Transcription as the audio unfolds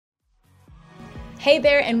Hey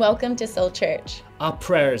there, and welcome to Soul Church. Our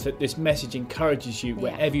prayer is that this message encourages you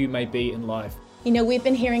wherever you may be in life. You know, we've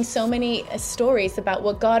been hearing so many stories about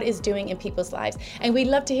what God is doing in people's lives, and we'd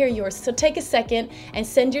love to hear yours. So take a second and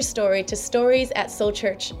send your story to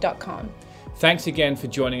stories@soulchurch.com. Thanks again for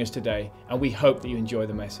joining us today, and we hope that you enjoy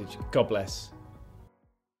the message. God bless.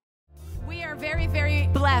 We are very, very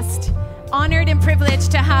blessed, honored and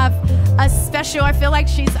privileged to have a special, I feel like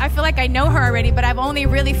I know her already, but I've only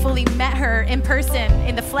really fully met her in person,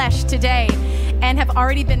 in the flesh today, and have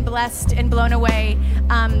already been blessed and blown away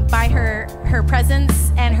by her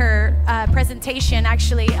presence and her presentation,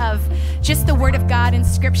 actually, of just the Word of God in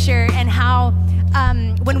Scripture, and how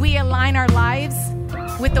when we align our lives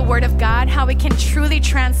with the Word of God, how it can truly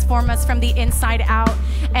transform us from the inside out.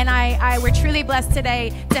 And we're truly blessed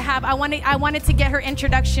today to have, I wanted to get her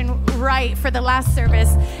introduction right for the last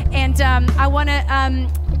service. And I want to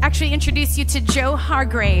actually introduce you to Jo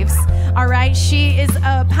Hargreaves, all right? She is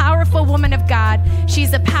a powerful woman of God.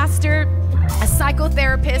 She's a pastor, a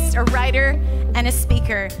psychotherapist, a writer, and a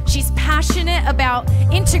speaker. She's passionate about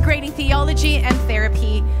integrating theology and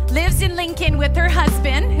therapy, lives in Lincoln with her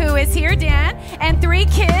husband, who is here, Dan, and 3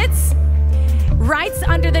 kids, writes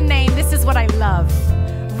under the name, this is what I love,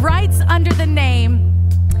 writes under the name,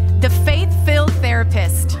 the Faith-Filled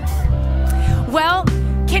Therapist. Well,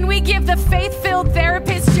 can we give the Faith-Filled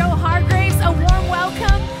Therapist, Jo Hargreaves, a warm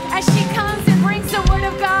welcome as she comes and brings the Word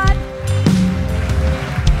of God?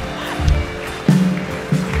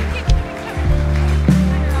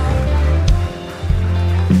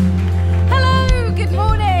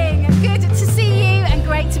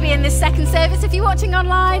 To be in this second service. If you're watching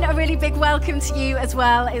online, a really big welcome to you as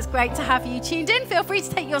well. It's great to have you tuned in. Feel free to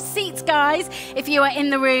take your seats, guys, if you are in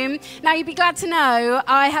the room. Now, you'd be glad to know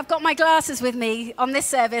I have got my glasses with me on this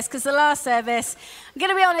service, because the last service, I'm going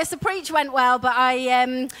to be honest, the preach went well, but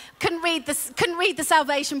I couldn't read the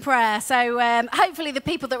salvation prayer. So hopefully the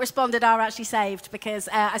people that responded are actually saved, because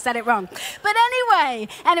I said it wrong. But anyway,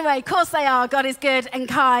 of course they are. God is good and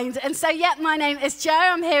kind. And so, my name is Jo.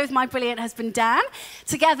 I'm here with my brilliant husband, Dan.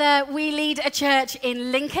 Together, we lead a church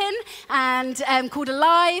in Lincoln and called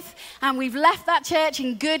Alive, and we've left that church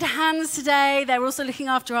in good hands today. They're also looking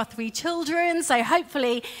after our 3 children, so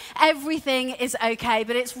hopefully everything is okay.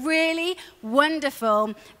 But it's really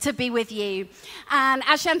wonderful to be with you. And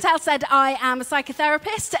as Chantal said, I am a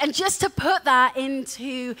psychotherapist, and just to put that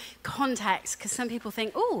into context, because some people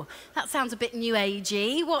think, oh, that sounds a bit new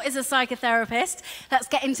agey. What is a psychotherapist? Let's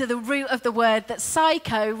get into the root of the word, that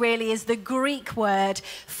psycho really is the Greek word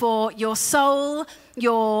for your soul,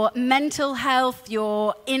 your mental health,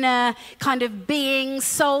 your inner kind of being,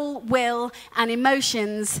 soul, will, and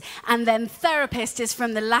emotions. And then therapist is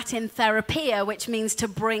from the Latin therapia, which means to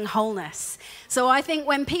bring wholeness. So I think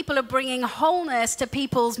when people are bringing wholeness to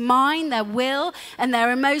people's mind, their will, and their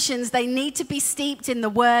emotions, they need to be steeped in the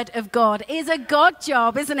Word of God. It is a God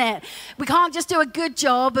job, isn't it? We can't just do a good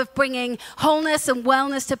job of bringing wholeness and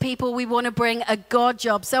wellness to people. We want to bring a God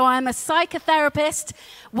job. So I'm a psychotherapist.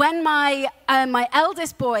 When my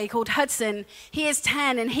eldest boy, called Hudson, he is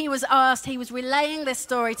 10, and he was relaying this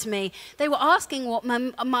story to me. They were asking what my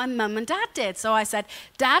mum and dad did. So I said,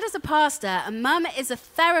 Dad is a pastor, and Mum is a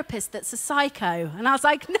therapist that's a psycho. And I was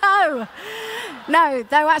like, no.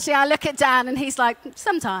 Though actually I look at Dan, and he's like,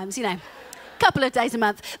 sometimes, couple of days a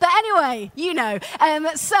month. But anyway,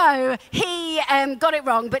 so he got it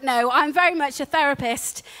wrong. But no, I'm very much a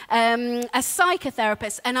therapist, a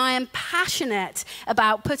psychotherapist, and I am passionate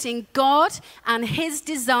about putting God and his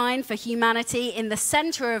design for humanity in the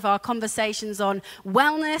center of our conversations on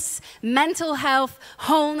wellness, mental health,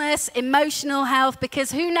 wholeness, emotional health,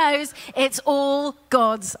 because who knows, it's all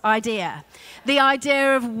God's idea. The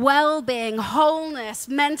idea of well-being, wholeness,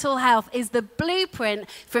 mental health is the blueprint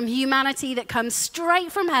from humanity that comes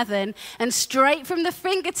straight from heaven and straight from the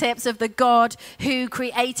fingertips of the God who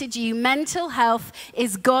created you. Mental health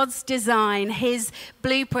is God's design, his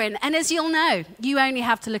blueprint. And as you'll know, you only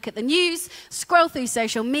have to look at the news, scroll through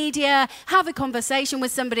social media, have a conversation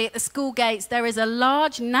with somebody at the school gates. There is a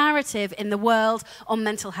large narrative in the world on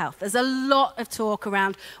mental health. There's a lot of talk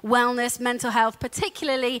around wellness, mental health,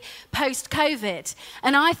 particularly post-COVID.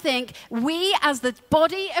 And I think we, as the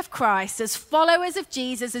body of Christ, as followers of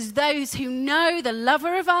Jesus, as those who know the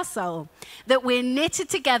lover of our soul, that we're knitted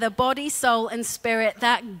together, body, soul, and spirit,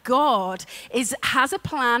 that God has a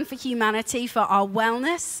plan for humanity, for our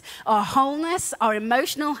wellness, our wholeness, our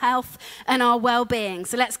emotional health, and our well-being.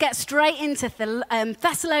 So let's get straight into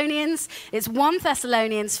Thessalonians. It's 1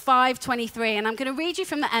 Thessalonians 5:23, and I'm going to read you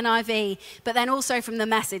from the NIV, but then also from the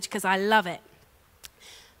Message, because I love it.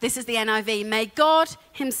 This is the NIV. May God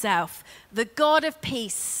himself, the God of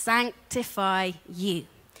peace, sanctify you.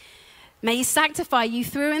 May he sanctify you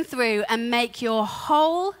through and through and make your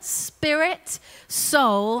whole spirit,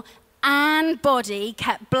 soul, and body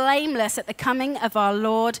kept blameless at the coming of our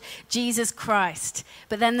Lord Jesus Christ.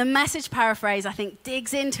 But then the Message paraphrase, I think,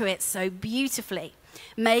 digs into it so beautifully.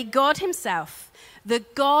 May God himself, the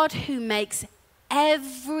God who makes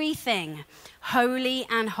everything holy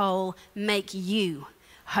and whole, make you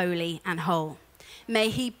holy and whole. May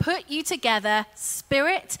he put you together,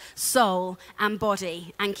 spirit, soul, and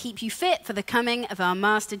body, and keep you fit for the coming of our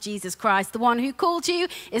Master Jesus Christ. The one who called you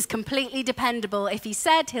is completely dependable. If he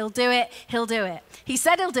said he'll do it, he'll do it. He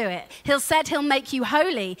said he'll do it. He said he'll make you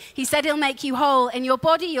holy. He said he'll make you whole in your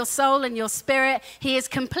body, your soul, and your spirit. He is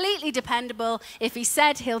completely dependable. If he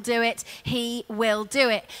said he'll do it, he will do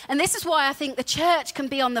it. And this is why I think the church can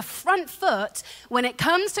be on the front foot when it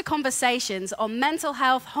comes to conversations on mental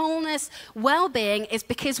health, wholeness, well-being, is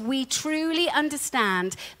because we truly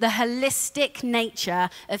understand the holistic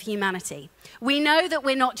nature of humanity. We know that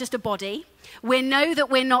we're not just a body. We know that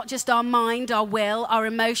we're not just our mind, our will, our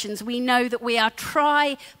emotions. We know that we are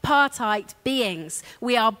tripartite beings.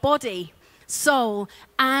 We are body, soul,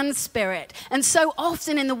 and spirit. And so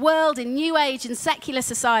often in the world, in New Age and secular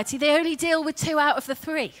society, they only deal with 2 out of the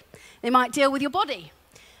 3. They might deal with your body.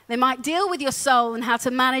 They might deal with your soul and how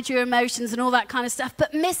to manage your emotions and all that kind of stuff,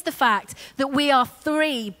 but miss the fact that we are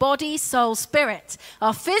 3, body, soul, spirit.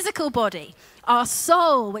 Our physical body, our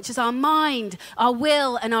soul, which is our mind, our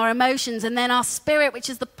will, and our emotions, and then our spirit, which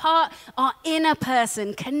is the part, our inner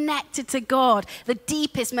person, connected to God, the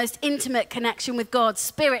deepest, most intimate connection with God,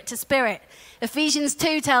 spirit to spirit. Ephesians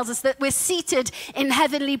 2 tells us that we're seated in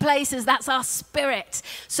heavenly places. That's our spirit.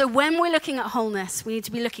 So when we're looking at wholeness, we need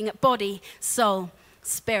to be looking at body, soul,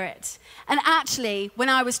 spirit. And actually, when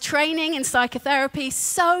I was training in psychotherapy,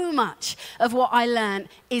 so much of what I learned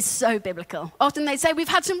is so biblical. Often they'd say, we've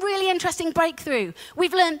had some really interesting breakthrough.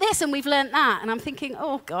 We've learned this and we've learned that. And I'm thinking,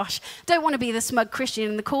 oh gosh, don't want to be the smug Christian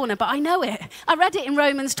in the corner, but I know it. I read it in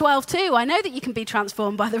Romans 12 too. I know that you can be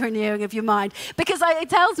transformed by the renewing of your mind because it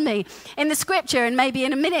tells me in the scripture, and maybe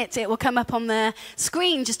in a minute it will come up on the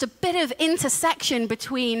screen, just a bit of intersection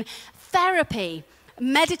between therapy,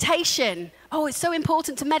 meditation. Oh, it's so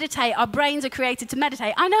important to meditate. Our brains are created to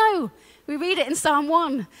meditate. I know. We read it in Psalm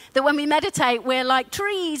 1, that when we meditate, we're like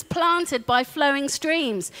trees planted by flowing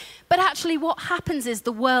streams. But actually what happens is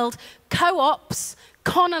the world co-ops,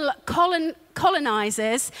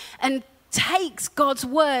 colonizes, and takes God's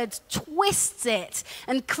word, twists it,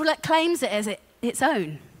 and claims it as its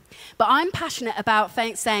own. But I'm passionate about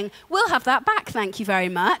saying, we'll have that back, thank you very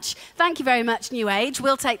much. Thank you very much, New Age,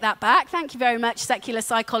 we'll take that back. Thank you very much, secular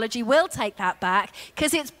psychology, we'll take that back,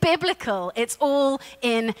 because it's biblical. It's all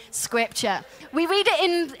in Scripture. We read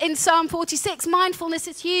it in Psalm 46, mindfulness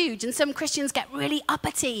is huge, and some Christians get really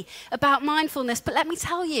uppity about mindfulness. But let me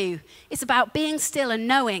tell you, it's about being still and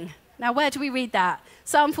knowing. Now, where do we read that?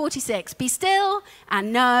 Psalm 46, be still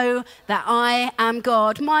and know that I am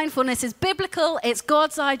God. Mindfulness is biblical. It's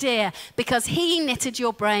God's idea because he knitted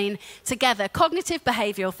your brain together. Cognitive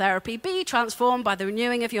behavioral therapy, be transformed by the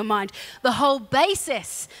renewing of your mind. The whole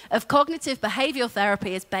basis of cognitive behavioral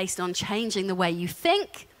therapy is based on changing the way you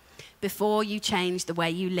think before you change the way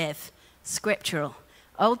you live. Scriptural.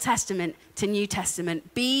 Old Testament to New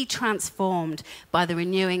Testament, be transformed by the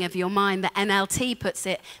renewing of your mind. The NLT puts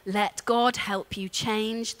it, let God help you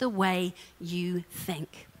change the way you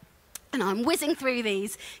think. And I'm whizzing through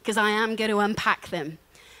these because I am going to unpack them.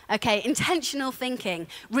 Okay, intentional thinking.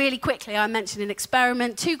 Really quickly, I mentioned an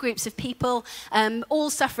experiment, 2 groups of people,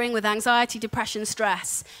 all suffering with anxiety, depression,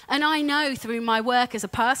 stress. And I know through my work as a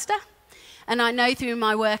pastor, and I know through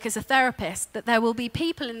my work as a therapist, that there will be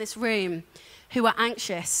people in this room who are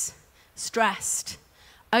anxious, stressed,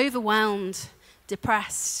 overwhelmed,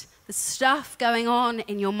 depressed. There's stuff going on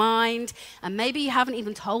in your mind, and maybe you haven't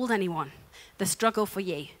even told anyone the struggle for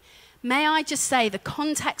you. May I just say the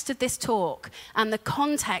context of this talk and the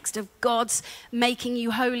context of God's making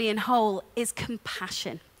you holy and whole is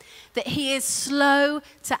compassion. That he is slow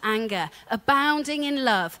to anger, abounding in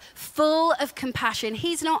love, full of compassion.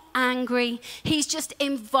 He's not angry. He's just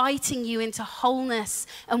inviting you into wholeness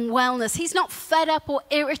and wellness. He's not fed up or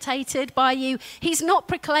irritated by you. He's not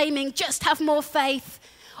proclaiming, just have more faith.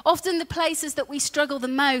 Often the places that we struggle the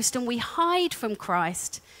most and we hide from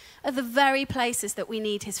Christ are the very places that we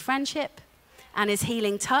need his friendship and his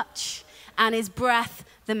healing touch and his breath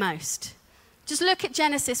the most. Just look at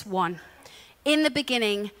Genesis 1. In the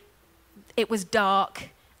beginning, it was dark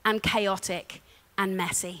and chaotic and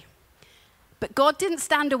messy. But God didn't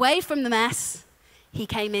stand away from the mess. He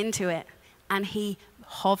came into it and he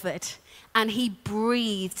hovered, and he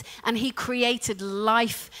breathed, and he created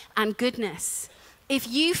life and goodness. If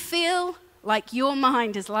you feel like your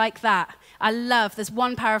mind is like that, there's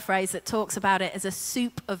one paraphrase that talks about it as a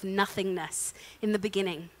soup of nothingness in the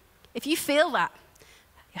beginning. If you feel that,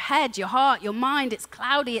 your head, your heart, your mind, it's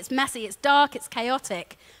cloudy, it's messy, it's dark, it's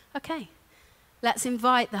chaotic, okay, let's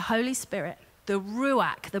invite the Holy Spirit, the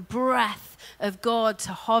Ruach, the breath of God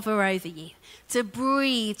to hover over you, to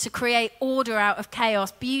breathe, to create order out of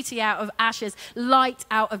chaos, beauty out of ashes, light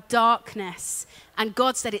out of darkness. And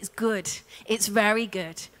God said it's good. It's very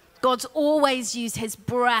good. God's always used his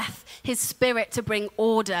breath, his spirit to bring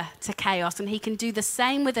order to chaos, and he can do the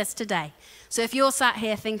same with us today. So if you're sat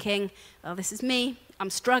here thinking, oh, this is me,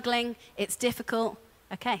 I'm struggling, it's difficult,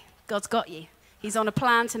 okay, God's got you. He's on a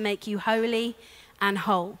plan to make you holy and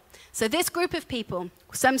whole. So this group of people,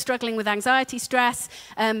 some struggling with anxiety, stress,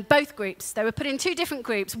 both groups, they were put in two different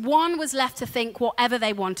groups. One was left to think whatever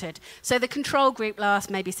they wanted. So the control group lasts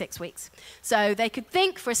maybe 6 weeks. So they could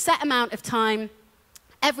think for a set amount of time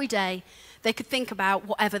every day. They could think about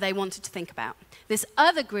whatever they wanted to think about. This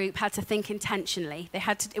other group had to think intentionally.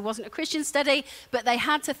 It wasn't a Christian study, but they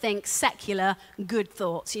had to think secular, good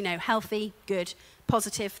thoughts, healthy, good,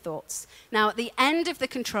 positive thoughts. Now, at the end of the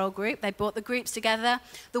control group, they brought the groups together.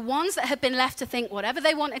 The ones that had been left to think whatever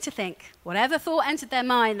they wanted to think, whatever thought entered their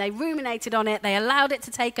mind, they ruminated on it, they allowed it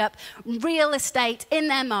to take up real estate in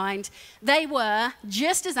their mind. They were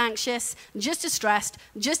just as anxious, just as stressed,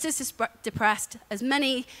 just as depressed, as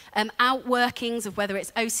many outworkings of whether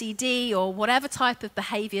it's OCD or whatever type of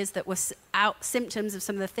behaviors that were symptoms of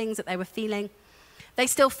some of the things that they were feeling. They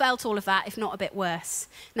still felt all of that, if not a bit worse.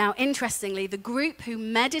 Now, interestingly, the group who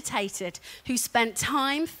meditated, who spent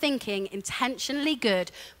time thinking intentionally good,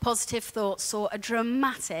 positive thoughts, saw a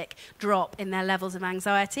dramatic drop in their levels of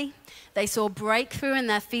anxiety. They saw breakthrough in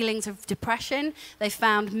their feelings of depression. They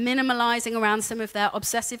found minimalizing around some of their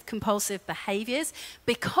obsessive-compulsive behaviors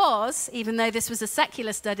because, even though this was a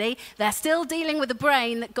secular study, they're still dealing with a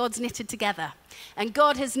brain that God's knitted together. And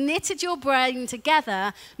God has knitted your brain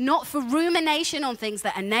together not for rumination on things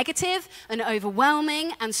that are negative and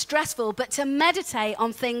overwhelming and stressful, but to meditate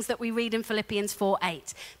on things that we read in Philippians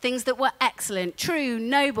 4:8. Things that were excellent, true,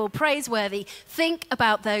 noble, praiseworthy. Think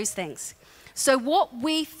about those things. So what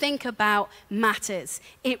we think about matters.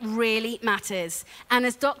 It really matters. And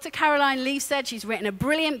as Dr. Caroline Leaf said, she's written a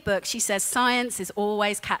brilliant book. She says science is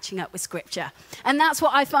always catching up with scripture. And that's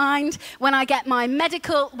what I find when I get my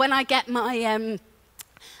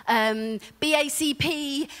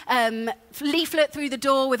BACP leaflet through the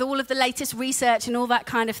door with all of the latest research and all that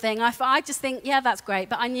kind of thing. I just think, yeah, that's great.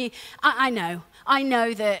 But I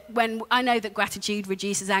know that gratitude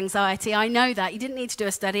reduces anxiety. I know that. You didn't need to do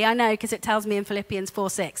a study. I know because it tells me in Philippians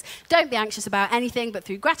 4:6. Don't be anxious about anything, but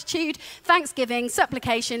through gratitude, thanksgiving,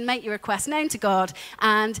 supplication, make your requests known to God,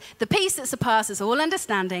 and the peace that surpasses all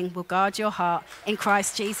understanding will guard your heart in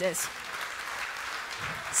Christ Jesus.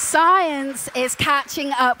 Science is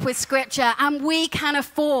catching up with scripture, and we can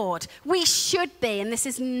afford, we should be, and this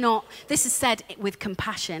is said with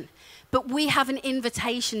compassion, but we have an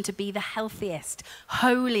invitation to be the healthiest,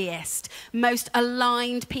 holiest, most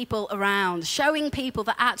aligned people around, showing people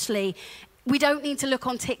that actually we don't need to look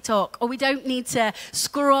on TikTok or we don't need to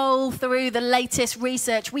scroll through the latest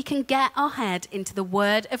research. We can get our head into the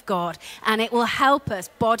Word of God, and it will help us,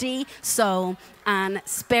 body, soul, and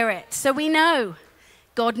spirit. So we know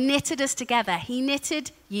God knitted us together. He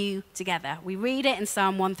knitted you together. We read it in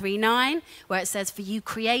Psalm 139, where it says, "For you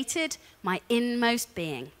created my inmost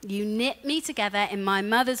being. You knit me together in my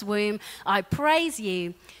mother's womb. I praise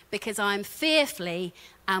you because I'm fearfully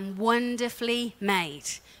and wonderfully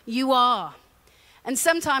made." You are. And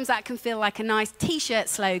sometimes that can feel like a nice T-shirt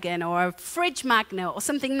slogan or a fridge magnet or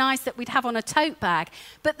something nice that we'd have on a tote bag.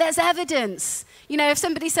 But there's evidence. If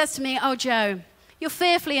somebody says to me, "Oh, Jo, you're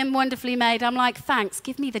fearfully and wonderfully made," I'm like, thanks,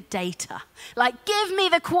 give me the data. Give me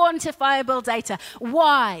the quantifiable data.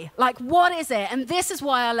 Why? What is it? And this is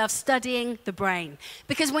why I love studying the brain.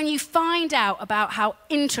 Because when you find out about how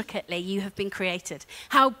intricately you have been created,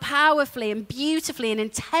 how powerfully and beautifully and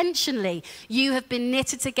intentionally you have been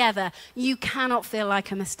knitted together, you cannot feel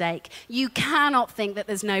like a mistake. You cannot think that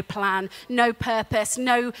there's no plan, no purpose,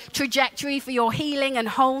 no trajectory for your healing and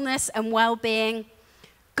wholeness and well-being.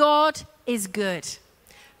 God is good.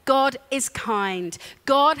 God is kind.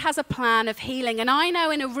 God has a plan of healing. And I know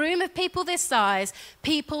in a room of people this size,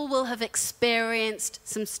 people will have experienced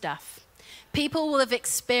some stuff. People will have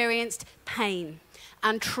experienced pain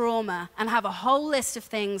and trauma and have a whole list of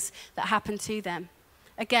things that happen to them.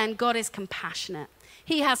 Again, God is compassionate.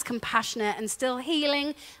 He has compassionate and still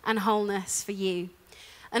healing and wholeness for you.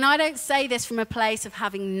 And I don't say this from a place of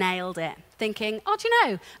having nailed it, thinking, oh, do you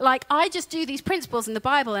know, like I just do these principles in the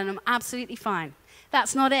Bible and I'm absolutely fine.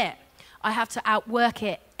 That's not it. I have to outwork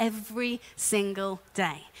it every single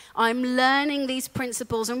day. I'm learning these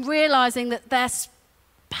principles and realizing that they're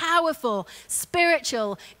powerful,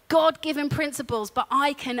 spiritual, God-given principles, but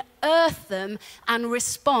I can earth them and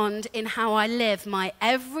respond in how I live my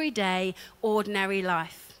everyday, ordinary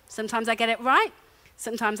life. Sometimes I get it right,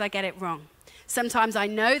 sometimes I get it wrong. Sometimes I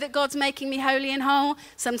know that God's making me holy and whole.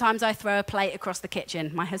 Sometimes I throw a plate across the kitchen.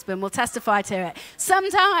 My husband will testify to it.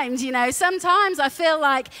 Sometimes, sometimes I feel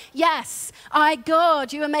like, yes,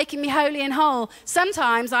 God, you are making me holy and whole.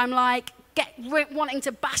 Sometimes I'm like, wanting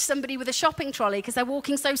to bash somebody with a shopping trolley because they're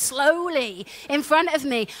walking so slowly in front of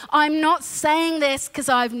me. I'm not saying this because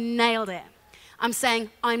I've nailed it. I'm saying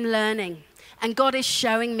I'm learning. And God is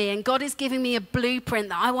showing me, and God is giving me a blueprint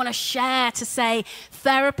that I want to share to say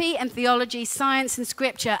therapy and theology, science and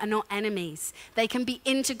scripture are not enemies. They can be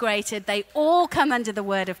integrated. They all come under the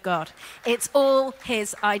word of God. It's all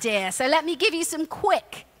his idea. So let me give you some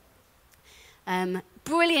quick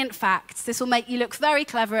brilliant facts. This will make you look very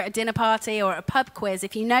clever at a dinner party or at a pub quiz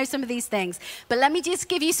if you know some of these things. But let me just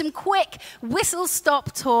give you some quick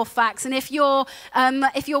whistle-stop tour facts. And if you're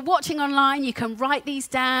watching online, you can write these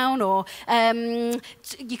down, or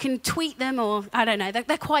you can tweet them, or I don't know.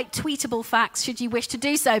 They're quite tweetable facts should you wish to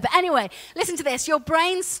do so. But anyway, listen to this. Your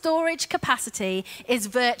brain's storage capacity is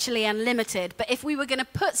virtually unlimited. But if we were going to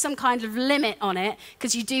put some kind of limit on it,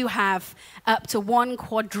 because you do have up to 1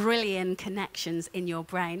 quadrillion connections in your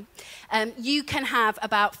brain, you can have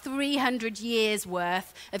about 300 years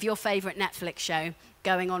worth of your favorite Netflix show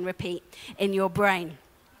going on repeat in your brain.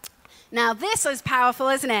 Now, this is powerful,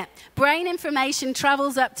 isn't it? Brain information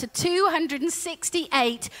travels up to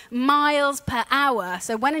 268 miles per hour.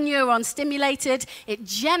 So when a neuron's stimulated, it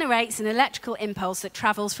generates an electrical impulse that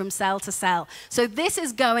travels from cell to cell. So this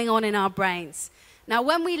is going on in our brains. Now,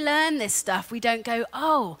 when we learn this stuff, we don't go,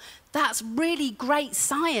 oh, that's really great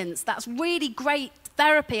science. That's really great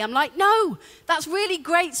therapy. I'm like, no, that's really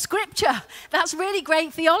great scripture. That's really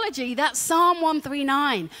great theology. That's Psalm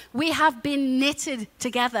 139. We have been knitted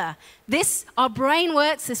together. Our brain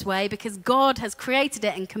works this way because God has created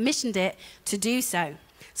it and commissioned it to do so.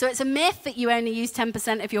 So it's a myth that you only use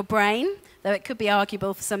 10% of your brain, though it could be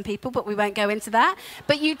arguable for some people, but we won't go into that.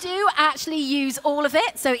 But you do actually use all of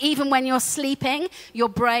it. So even when you're sleeping, your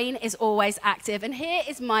brain is always active. And here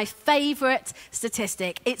is my favorite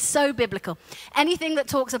statistic. It's so biblical. Anything that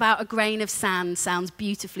talks about a grain of sand sounds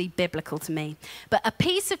beautifully biblical to me. But a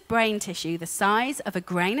piece of brain tissue the size of a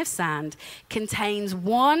grain of sand contains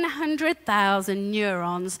 100,000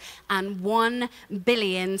 neurons and 1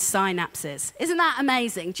 billion synapses. Isn't that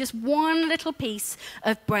amazing? Just one little piece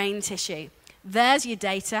of brain tissue. There's your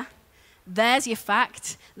data. There's your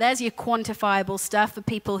fact. There's your quantifiable stuff for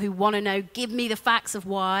people who want to know, give me the facts of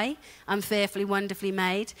why I'm fearfully, wonderfully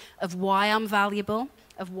made, of why I'm valuable,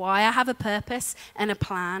 of why I have a purpose and a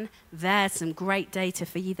plan. There's some great data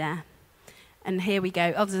for you there. And here we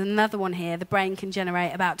go. Oh, there's another one here. The brain can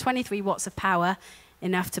generate about 23 watts of power,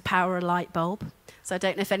 enough to power a light bulb. So I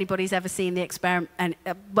don't know if anybody's ever seen the experiment.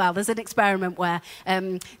 Well, there's an experiment where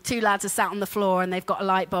 2 lads are sat on the floor and they've got a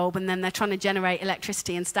light bulb, and then they're trying to generate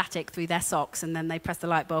electricity and static through their socks, and then they press the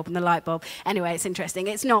light bulb and the light bulb. Anyway, it's interesting.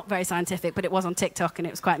 It's not very scientific, but it was on TikTok and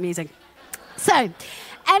it was quite amusing. So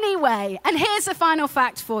anyway, and here's the final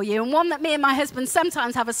fact for you, and one that me and my husband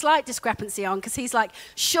sometimes have a slight discrepancy on, because he's like,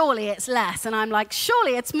 surely it's less, and I'm like,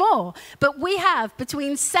 surely it's more. But we have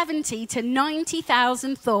between 70 to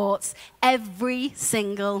 90,000 thoughts every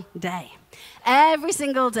single day. Every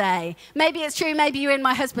single day. Maybe it's true, maybe you're in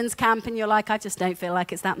my husband's camp and you're like, I just don't feel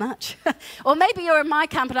like it's that much. Or maybe you're in my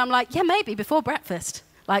camp and I'm like, yeah, maybe before breakfast.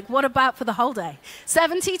 Like, what about for the whole day?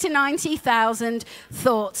 70 to 90,000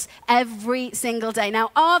 thoughts every single day.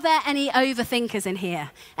 Now, are there any overthinkers in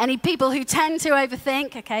here? Any people who tend to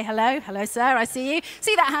overthink? Okay, hello, sir, I see you.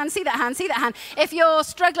 See that hand, see that hand, see that hand. If you're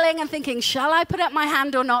struggling and thinking, shall I put up my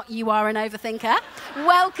hand or not? You are an overthinker.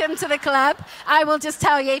 Welcome to the club, I will just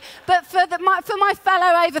tell you. But for my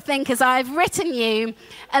fellow overthinkers, I've written you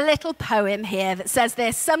a little poem here that says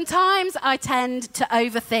this: sometimes I tend to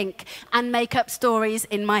overthink and make up stories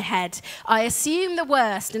in my head. I assume the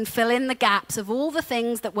worst and fill in the gaps of all the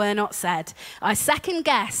things that were not said. I second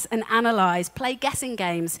guess and analyze, play guessing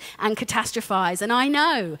games and catastrophize. And I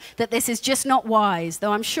know that this is just not wise,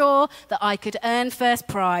 though I'm sure that I could earn first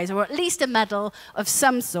prize or at least a medal of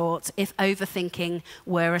some sort if overthinking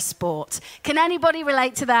were a sport. Can anybody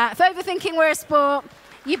relate to that? If overthinking were a sport,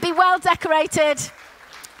 you'd be well decorated.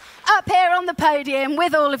 up here on the podium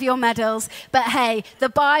with all of your medals. But hey, the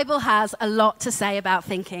Bible has a lot to say about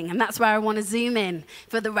thinking, and that's where I want to zoom in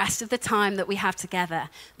for the rest of the time that we have together.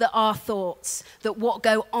 That our thoughts, that what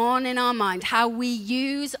go on in our mind, how we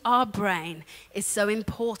use our brain is so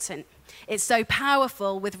important. It's so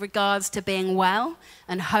powerful with regards to being well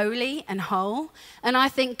and holy and whole. And I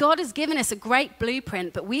think God has given us a great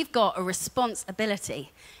blueprint, but we've got a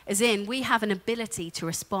responsibility, as in we have an ability to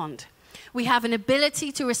respond. We have an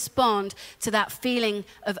ability to respond to that feeling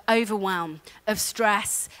of overwhelm, of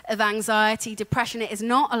stress, of anxiety, depression. It is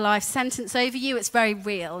not a life sentence over you. It's very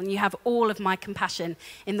real, and you have all of my compassion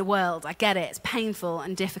in the world. I get it. It's painful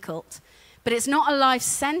and difficult. But it's not a life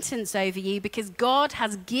sentence over you, because God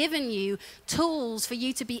has given you tools for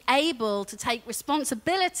you to be able to take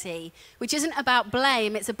responsibility, which isn't about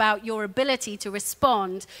blame. It's about your ability to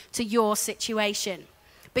respond to your situation.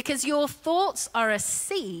 Because your thoughts are a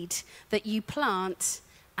seed that you plant,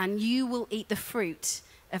 and you will eat the fruit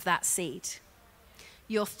of that seed.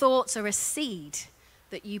 Your thoughts are a seed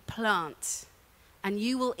that you plant, and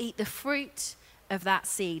you will eat the fruit of that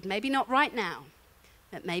seed. Maybe not right now,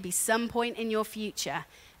 at maybe some point in your future.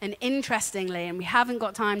 And interestingly, and we haven't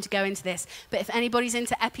got time to go into this, but if anybody's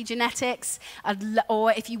into epigenetics,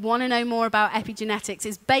 or if you want to know more about epigenetics,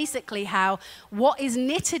 it's basically how what is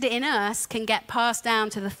knitted in us can get passed down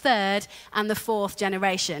to the third and the fourth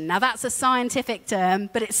generation. Now, that's a scientific term,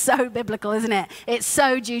 but it's so biblical, isn't it? It's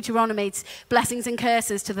so Deuteronomy. It's blessings and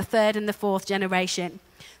curses to the third and the fourth generation.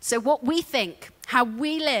 So what we think, how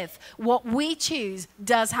we live, what we choose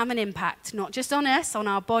does have an impact, not just on us, on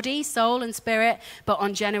our body, soul, and spirit, but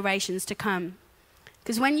on generations to come.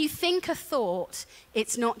 Because when you think a thought,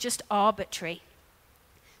 it's not just arbitrary.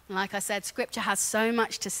 And like I said, Scripture has so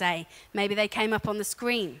much to say. Maybe they came up on the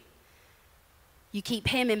screen. You keep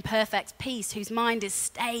him in perfect peace, whose mind is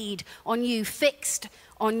stayed on you, fixed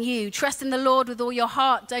on you. Trust in the Lord with all your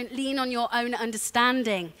heart. Don't lean on your own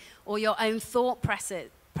understanding or your own thought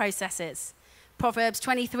processes. Proverbs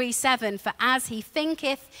 23:7, for as he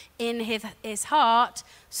thinketh in his heart,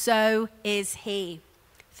 so is he.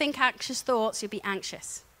 Think anxious thoughts, you'll be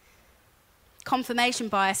anxious. Confirmation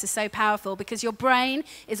bias is so powerful because your brain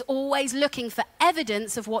is always looking for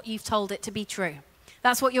evidence of what you've told it to be true.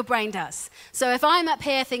 That's what your brain does. So if I'm up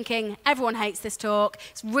here thinking, everyone hates this talk,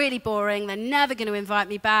 it's really boring, they're never going to invite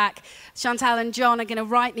me back, Chantal and John are going to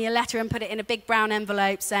write me a letter and put it in a big brown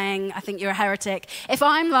envelope saying, I think you're a heretic. If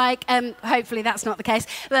I'm like, hopefully that's not the case,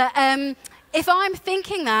 but if I'm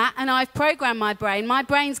thinking that and I've programmed my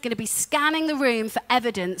brain's going to be scanning the room for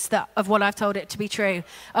evidence of what I've told it to be true.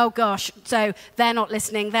 Oh gosh, so they're not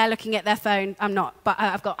listening, they're looking at their phone. I'm not, but I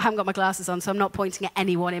haven't got my glasses on, so I'm not pointing at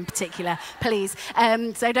anyone in particular, please.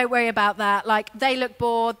 So don't worry about that. Like, they look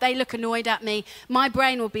bored, they look annoyed at me. My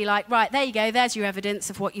brain will be like, right, there you go, there's your evidence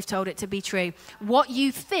of what you've told it to be true. What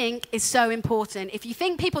you think is so important. If you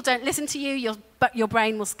think people don't listen to you, but your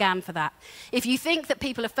brain will scan for that. If you think that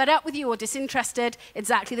people are fed up with you or disinterested,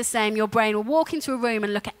 exactly the same. Your brain will walk into a room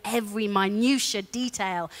and look at every minutiae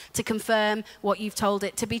detail to confirm what you've told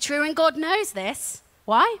it to be true. And God knows this.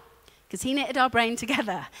 Why? Because he knitted our brain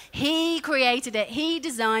together. He created it. He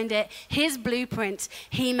designed it. His blueprint,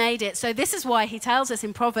 he made it. So this is why he tells us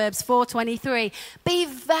in Proverbs 4:23, be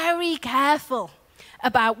very careful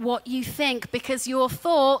about what you think, because your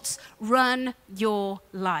thoughts run your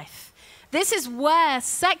life. This is where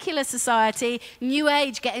secular society, New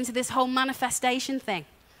Age, get into this whole manifestation thing.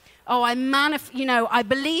 Oh, I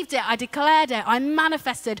believed it, I declared it, I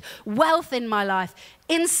manifested wealth in my life.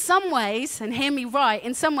 In some ways, and hear me right,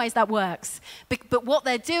 in some ways that works. But what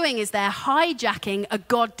they're doing is they're hijacking a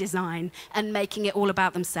God design and making it all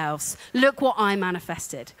about themselves. Look what I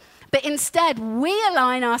manifested. But instead, we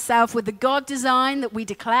align ourselves with the God design, that we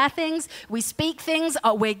declare things, we speak things,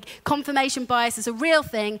 confirmation bias is a real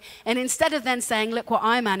thing. And instead of then saying, look what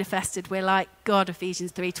I manifested, we're like God,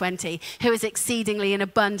 Ephesians 3:20, who is exceedingly and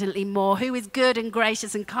abundantly more, who is good and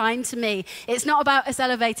gracious and kind to me. It's not about us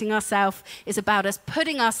elevating ourselves. It's about us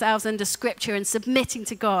putting ourselves under Scripture and submitting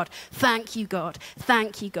to God. Thank you, God.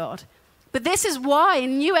 Thank you, God. But this is why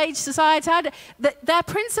in New Age society, their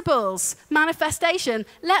principles, manifestation,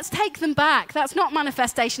 let's take them back. That's not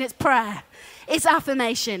manifestation, it's prayer. It's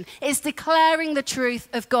affirmation. It's declaring the truth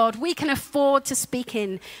of God. We can afford to speak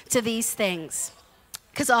into these things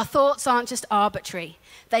because our thoughts aren't just arbitrary.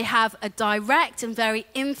 They have a direct and very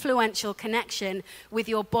influential connection with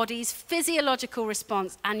your body's physiological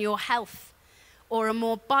response and your health. Or a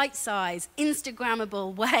more bite-sized,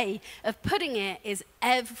 Instagrammable way of putting it is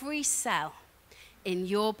every cell in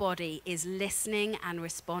your body is listening and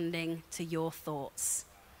responding to your thoughts.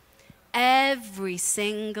 Every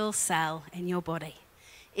single cell in your body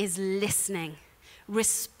is listening,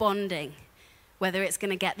 responding, whether it's going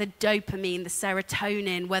to get the dopamine, the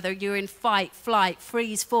serotonin, whether you're in fight, flight,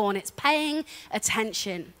 freeze, fawn, it's paying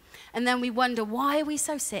attention. And then we wonder, why are we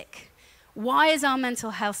so sick? Why is our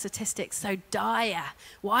mental health statistics so dire?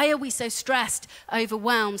 Why are we so stressed,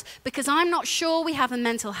 overwhelmed? Because I'm not sure we have a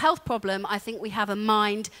mental health problem. I think we have a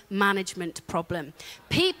mind management problem.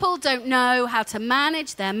 People don't know how to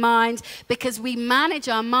manage their mind because we manage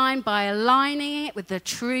our mind by aligning it with the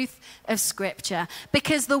truth of Scripture.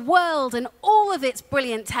 Because the world and all of its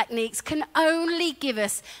brilliant techniques can only give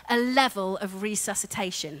us a level of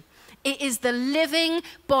resuscitation. It is the living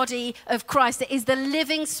body of Christ. It is the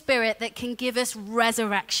living spirit that can give us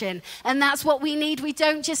resurrection. And that's what we need. We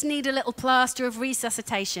don't just need a little plaster of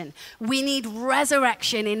resuscitation. We need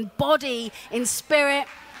resurrection in body, in spirit,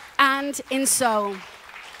 and in soul.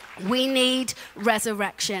 We need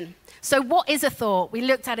resurrection. So what is a thought? We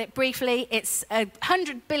looked at it briefly. It's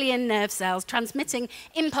 100 billion nerve cells transmitting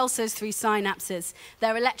impulses through synapses.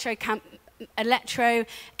 They're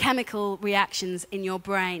electrochemical reactions in your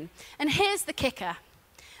brain. And here's the kicker.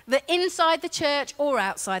 That inside the church or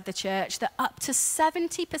outside the church, that up to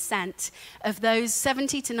 70% of those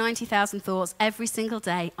 70 to 90,000 thoughts every single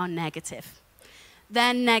day are negative.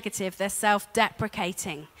 They're negative, they're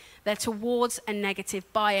self-deprecating, they're towards a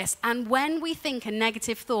negative bias. And when we think a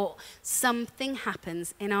negative thought, something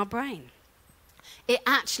happens in our brain.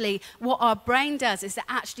 What our brain does is it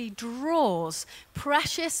actually draws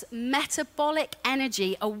precious metabolic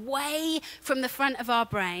energy away from the front of our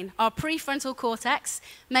brain, our prefrontal cortex.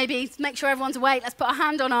 Maybe make sure everyone's awake. Let's put a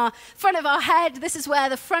hand on our front of our head. This is where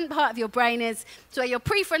the front part of your brain is. It's where your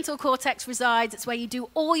prefrontal cortex resides. It's where you do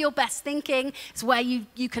all your best thinking. It's where you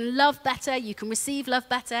can love better, you can receive love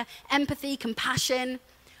better, empathy, compassion.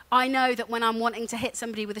 I know that when I'm wanting to hit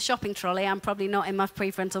somebody with a shopping trolley, I'm probably not in my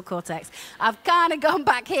prefrontal cortex. I've kind of gone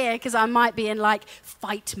back here because I might be in like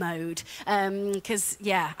fight mode. Because,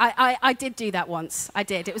 I did do that once. I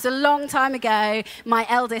did. It was a long time ago. My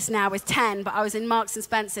eldest now is 10, but I was in Marks and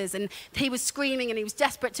Spencer's and he was screaming and he was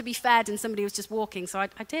desperate to be fed and somebody was just walking. So I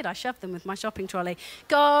did. I shoved them with my shopping trolley.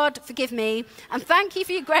 God, forgive me. And thank you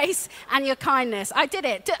for your grace and your kindness. I did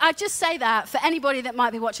it. I just say that for anybody that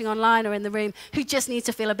might be watching online or in the room who just needs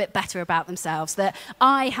to feel a bit better about themselves, that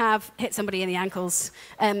I have hit somebody in the ankles,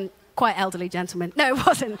 quite elderly gentlemen. No, it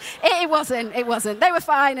wasn't. It wasn't. They were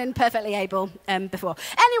fine and perfectly able before.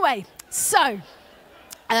 Anyway, so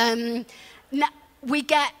we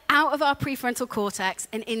get out of our prefrontal cortex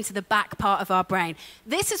and into the back part of our brain.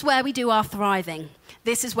 This is where we do our thriving.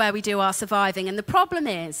 This is where we do our surviving. And the problem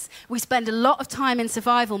is we spend a lot of time in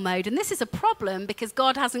survival mode. And this is a problem because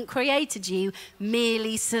God hasn't created you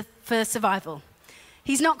merely for survival.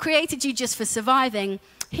 He's not created you just for surviving.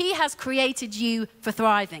 He has created you for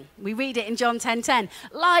thriving. We read it in John 10:10.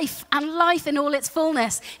 Life and life in all its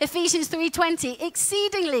fullness. Ephesians 3:20.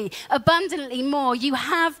 Exceedingly, abundantly more. You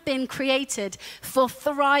have been created for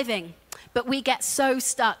thriving. But we get so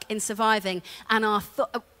stuck in surviving, and our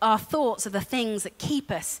thoughts are the things that keep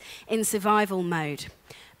us in survival mode.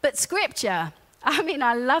 But Scripture,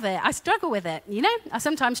 I love it. I struggle with it, I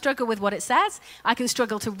sometimes struggle with what it says. I can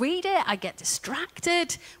struggle to read it. I get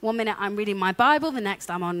distracted. One minute I'm reading my Bible. The next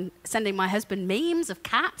I'm sending my husband memes of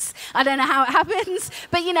cats. I don't know how it happens.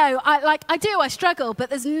 But, I struggle. But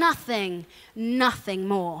there's nothing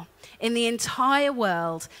more in the entire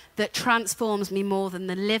world that transforms me more than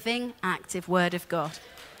the living, active Word of God.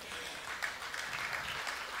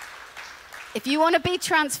 If you want to be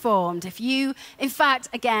transformed, in fact,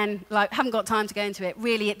 again, haven't got time to go into it,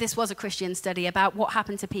 really, this was a Christian study about what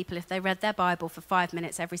happened to people if they read their Bible for 5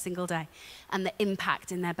 minutes every single day and the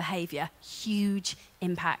impact in their behavior, huge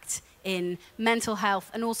impact in mental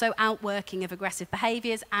health and also outworking of aggressive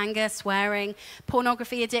behaviors, anger, swearing,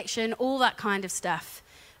 pornography addiction, all that kind of stuff.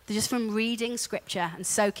 Just from reading Scripture and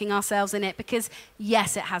soaking ourselves in it, because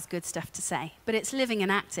yes, it has good stuff to say, but it's living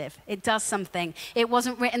and active. It does something. It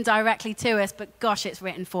wasn't written directly to us, but gosh, it's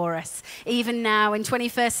written for us. Even now in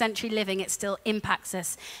 21st century living, it still impacts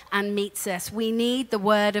us and meets us. We need the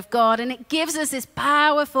Word of God, and it gives us this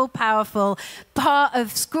powerful part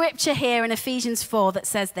of Scripture here in Ephesians 4 that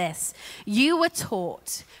says this: you were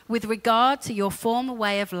taught with regard to your former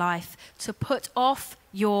way of life to put off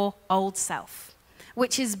your old self,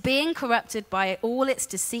 which is being corrupted by all its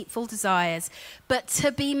deceitful desires, but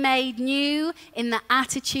to be made new in the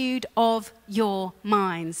attitude of your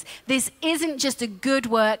minds. This isn't just a good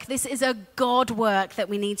work, this is a God work that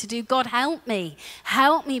we need to do. God, help me.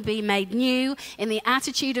 Help me be made new in the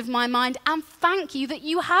attitude of my mind, and thank you that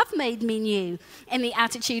you have made me new in the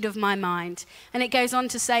attitude of my mind. And it goes on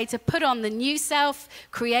to say, to put on the new self,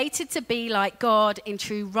 created to be like God in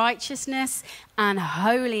true righteousness and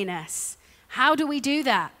holiness. How do we do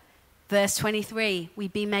that? Verse 23, we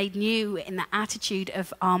be made new in the attitude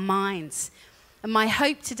of our minds. And my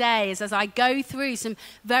hope today is, as I go through some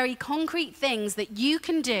very concrete things that you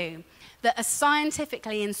can do that are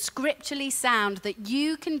scientifically and scripturally sound, that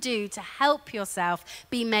you can do to help yourself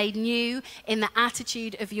be made new in the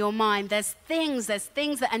attitude of your mind. There's things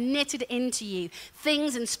that are knitted into you,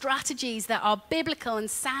 things and strategies that are biblical and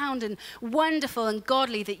sound and wonderful and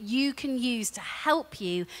godly that you can use to help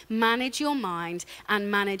you manage your mind and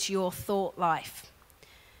manage your thought life.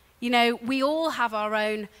 You know, we all have our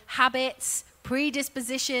own habits,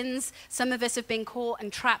 predispositions. Some of us have been caught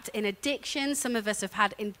and trapped in addiction. Some of us have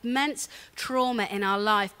had immense trauma in our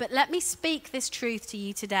life. But let me speak this truth to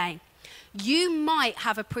you today. You might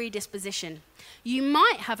have a predisposition. You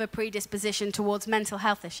might have a predisposition towards mental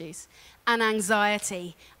health issues and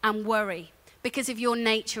anxiety and worry because of your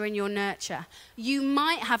nature and your nurture. You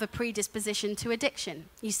might have a predisposition to addiction.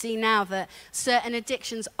 You see now that certain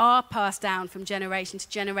addictions are passed down from generation to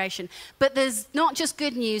generation. But there's not just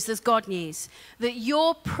good news, there's God news. That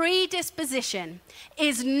your predisposition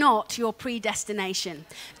is not your predestination.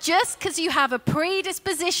 Just because you have a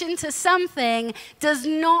predisposition to something does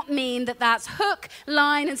not mean that that's hook,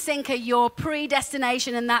 line, and sinker, your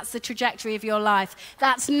predestination, and that's the trajectory of your life.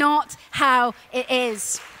 That's not how it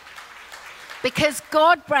is. Because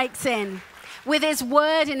God breaks in with his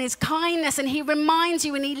word and his kindness, and he reminds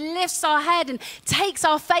you, and he lifts our head and takes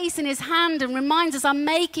our face in his hand and reminds us, I'm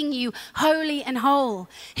making you holy and whole.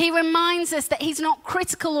 He reminds us that he's not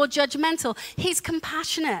critical or judgmental. He's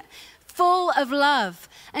compassionate, full of love.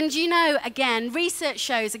 And you know, again, research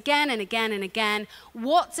shows again and again and again,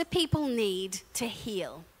 what do people need to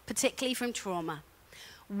heal, particularly from trauma?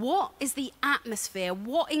 What is the atmosphere?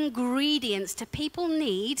 What ingredients do people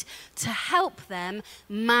need to help them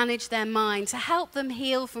manage their mind, to help them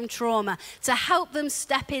heal from trauma, to help them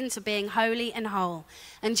step into being holy and whole?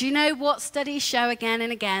 And do you know what studies show again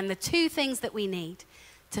and again? The two things that we need: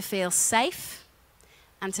 to feel safe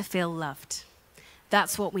and to feel loved.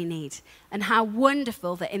 That's what we need. And how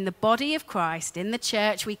wonderful that in the body of Christ, in the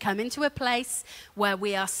church, we come into a place where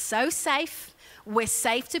we are so safe. We're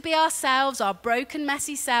safe to be ourselves, our broken,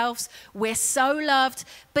 messy selves. We're so loved.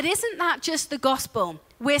 But isn't that just the gospel?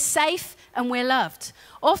 We're safe and we're loved.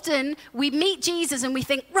 Often we meet Jesus and we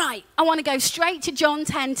think, right, I want to go straight to John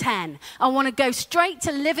 10:10. I want to go straight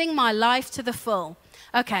to living my life to the full.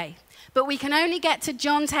 Okay, but we can only get to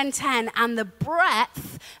John 10:10 and the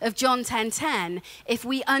breadth of John 10:10 if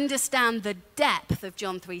we understand the depth of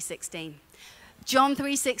John 3:16. John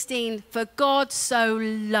 3:16, for God so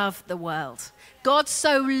loved the world. God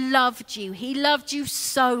so loved you. He loved you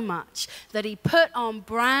so much that he put on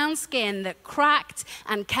brown skin that cracked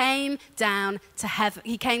and came down to heaven.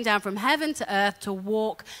 He came down from heaven to earth to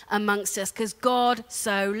walk amongst us, because God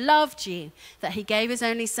so loved you that he gave his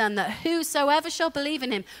only son, that whosoever shall believe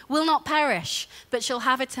in him will not perish, but shall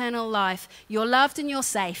have eternal life. You're loved and you're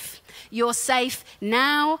safe. You're safe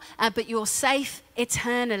now, but you're safe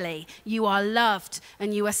eternally. You are loved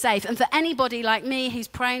and you are safe. And for anybody like me who's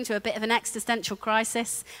prone to a bit of an existential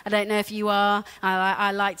crisis, I don't know if you are,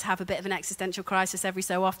 I like to have a bit of an existential crisis every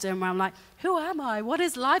so often where I'm like, who am I? What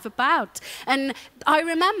is life about? And I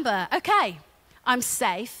remember, okay, I'm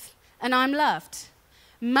safe and I'm loved.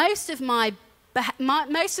 Most of my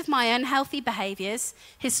unhealthy behaviors,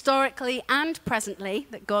 historically and presently,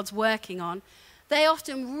 that God's working on, they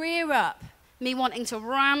often rear up me wanting to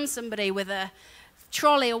ram somebody with a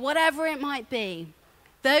trolley or whatever it might be.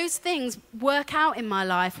 Those things work out in my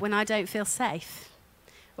life when I don't feel safe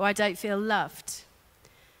or I don't feel loved.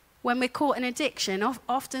 When we're caught in addiction,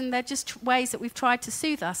 often they're just ways that we've tried to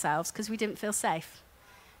soothe ourselves because we didn't feel safe.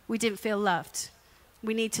 We didn't feel loved.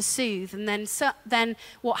 We need to soothe. And then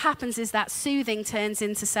what happens is that soothing turns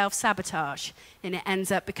into self-sabotage, and it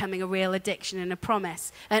ends up becoming a real addiction and a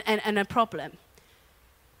promise and a problem.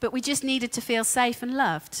 But we just needed to feel safe and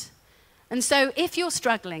loved. And so if you're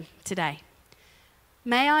struggling today,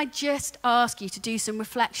 may I just ask you to do some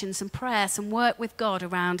reflection, some prayer, some work with God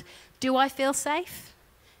around, do I feel safe?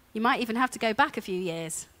 You might even have to go back a few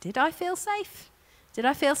years. Did I feel safe? Did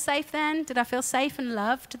I feel safe then? Did I feel safe and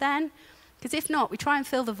loved then? Because if not, we try and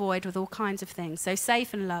fill the void with all kinds of things. So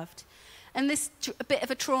safe and loved. And this a bit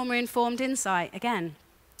of a trauma-informed insight again.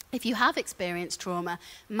 If you have experienced trauma,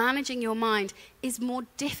 managing your mind is more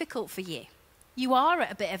difficult for you. You are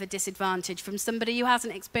at a bit of a disadvantage from somebody who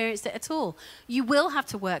hasn't experienced it at all. You will have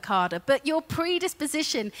to work harder, but your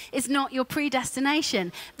predisposition is not your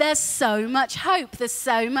predestination. There's so much hope. There's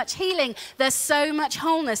so much healing. There's so much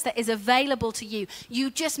wholeness that is available to you. You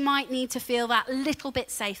just might need to feel that little bit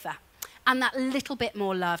safer and that little bit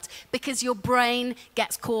more loved, because your brain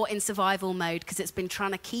gets caught in survival mode because it's been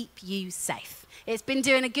trying to keep you safe. It's been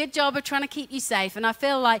doing a good job of trying to keep you safe. And I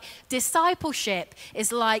feel like discipleship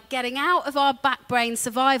is like getting out of our back brain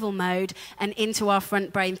survival mode and into our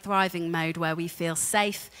front brain thriving mode, where we feel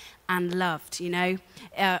safe and loved, you know?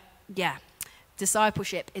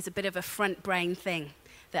 Discipleship is a bit of a front brain thing,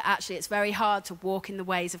 that actually it's very hard to walk in the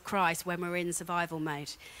ways of Christ when we're in survival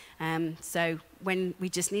mode. So when we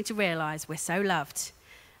just need to realize we're so loved.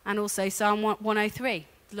 And also Psalm 103,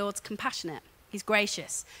 the Lord's compassionate. He's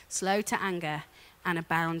gracious, slow to anger, and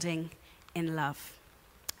abounding in love.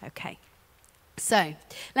 Okay. So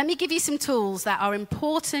let me give you some tools that are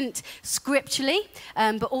important scripturally,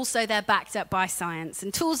 but also they're backed up by science,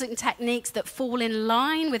 and tools and techniques that fall in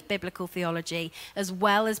line with biblical theology as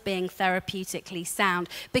well as being therapeutically sound.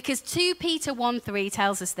 Because 2 Peter 1:3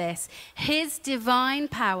 tells us this: His divine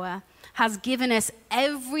power has given us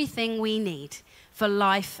everything we need for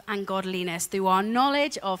life and godliness through our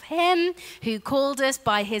knowledge of Him who called us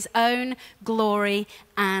by His own glory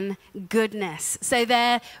and goodness. So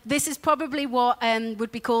this is probably what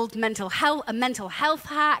would be called a mental health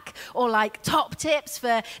hack, or like top tips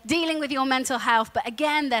for dealing with your mental health. But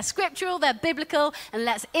again, they're scriptural, they're biblical, and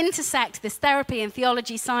let's intersect this therapy and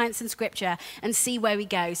theology, science and scripture, and see where we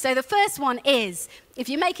go. So the first one is, if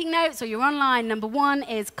you're making notes or you're online, number 1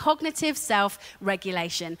 is cognitive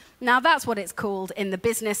self-regulation. Now, that's what it's called in the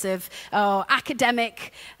business of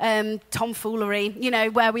academic tomfoolery, you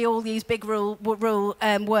know, where we all use big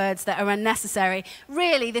words that are unnecessary.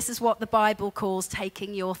 Really, this is what the Bible calls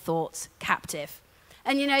taking your thoughts captive.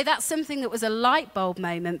 And, you know, that's something that was a light bulb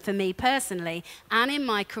moment for me personally and in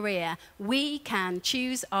my career. We can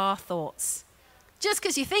choose our thoughts. Just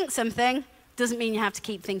because you think something doesn't mean you have to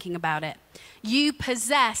keep thinking about it. You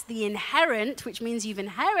possess the inherent, which means you've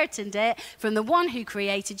inherited it from the one who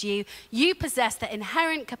created you. You possess the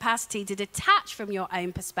inherent capacity to detach from your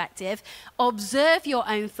own perspective, observe your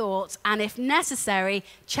own thoughts, and if necessary,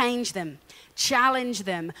 change them, challenge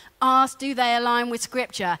them, ask, do they align with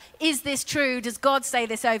Scripture? Is this true? Does God say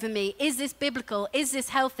this over me? Is this biblical? Is this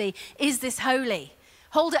healthy? Is this holy?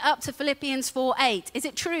 Hold it up to Philippians 4:8. Is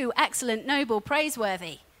it true, excellent, noble,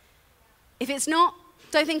 praiseworthy? If it's not,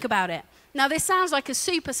 don't think about it. Now, this sounds like a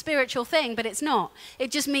super spiritual thing, but it's not. It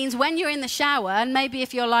just means when you're in the shower, and maybe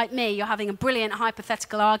if you're like me, you're having a brilliant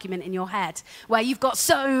hypothetical argument in your head where you've got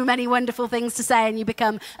so many wonderful things to say and you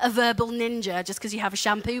become a verbal ninja just because you have a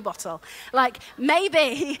shampoo bottle. Like,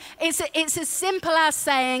 maybe it's as simple as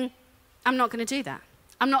saying, I'm not going to do that.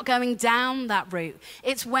 I'm not going down that route.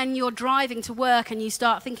 It's when you're driving to work and you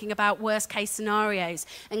start thinking about worst case scenarios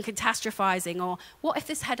and catastrophizing, or what if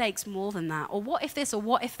this headache's more than that? Or what if this, or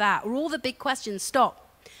what if that? Or all the big questions. Stop.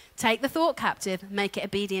 Take the thought captive, make it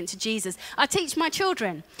obedient to Jesus. I teach my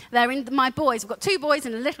children. My boys. I've got 2 boys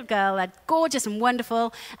and a little girl. They're gorgeous and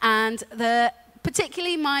wonderful. And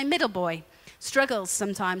particularly my middle boy struggles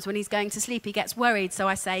sometimes when he's going to sleep. He gets worried. So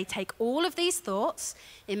I say, take all of these thoughts,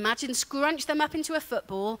 imagine, scrunch them up into a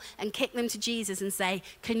football and kick them to Jesus and say,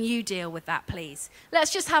 can you deal with that, please?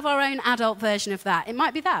 Let's just have our own adult version of that. It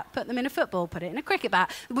might be that. Put them in a football, put it in a cricket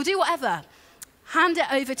bat. We'll do whatever. Hand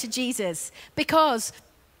it over to Jesus, because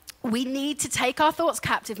we need to take our thoughts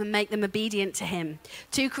captive and make them obedient to Him.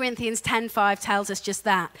 2 Corinthians 10:5 tells us just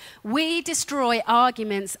that. We destroy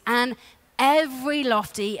arguments and every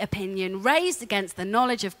lofty opinion raised against the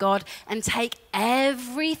knowledge of God, and take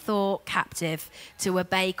every thought captive to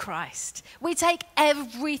obey Christ. We take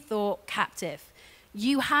every thought captive.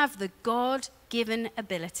 You have the God-given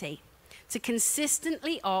ability to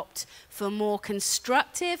consistently opt for more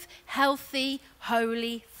constructive, healthy,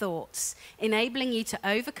 holy thoughts, enabling you to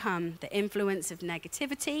overcome the influence of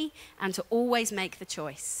negativity and to always make the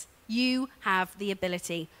choice. You have the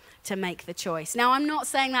ability to make the choice. Now, I'm not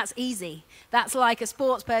saying that's easy. That's like a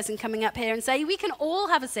sports person coming up here and saying, we can all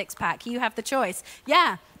have a 6-pack, you have the choice.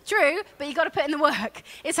 Yeah, true, but you've got to put in the work.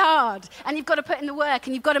 It's hard, and you've got to put in the work,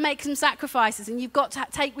 and you've got to make some sacrifices, and you've got to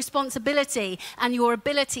take responsibility and your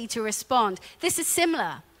ability to respond. This is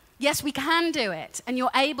similar. Yes, we can do it, and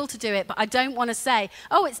you're able to do it, but I don't want to say,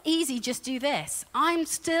 oh, it's easy, just do this. I'm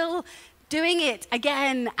still doing it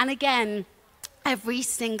again and again every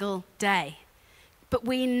single day. But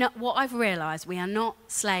what I've realized, we are not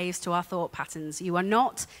slaves to our thought patterns. You are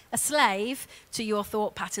not a slave to your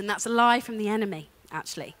thought pattern. That's a lie from the enemy,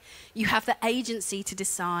 actually. You have the agency to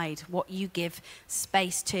decide what you give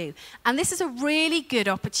space to. And this is a really good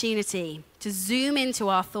opportunity to zoom into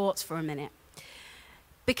our thoughts for a minute.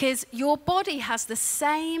 Because your body has the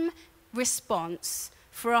same response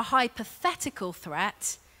for a hypothetical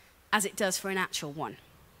threat as it does for an actual one.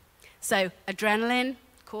 So adrenaline,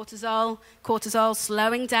 cortisol,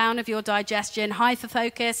 slowing down of your digestion,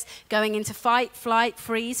 hyperfocus, going into fight, flight,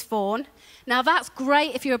 freeze, fawn. Now that's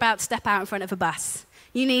great if you're about to step out in front of a bus.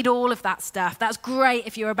 You need all of that stuff. That's great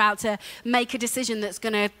if you're about to make a decision that's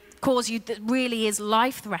going to cause you, that really is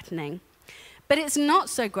life-threatening. But it's not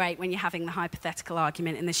so great when you're having the hypothetical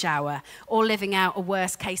argument in the shower or living out a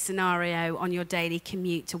worst-case scenario on your daily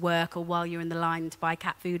commute to work or while you're in the line to buy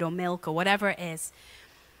cat food or milk or whatever it is.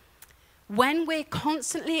 When we're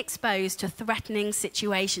constantly exposed to threatening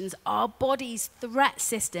situations, our body's threat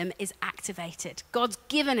system is activated. God's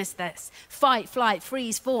given us this: fight, flight,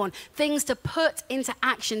 freeze, fawn, things to put into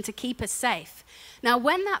action to keep us safe. Now,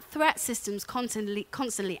 when that threat system's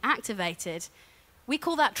constantly activated, we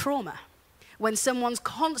call that trauma. When someone's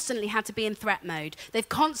constantly had to be in threat mode, they've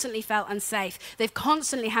constantly felt unsafe, they've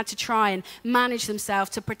constantly had to try and manage themselves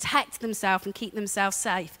to protect themselves and keep themselves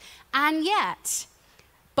safe. And yet,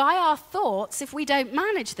 by our thoughts, if we don't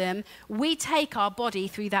manage them, we take our body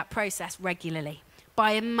through that process regularly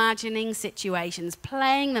by imagining situations,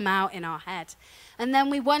 playing them out in our head. And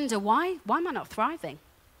then we wonder, why am I not thriving?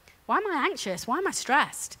 Why am I anxious? Why am I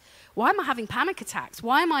stressed? Why am I having panic attacks?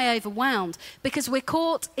 Why am I overwhelmed? Because we're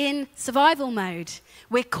caught in survival mode.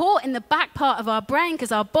 We're caught in the back part of our brain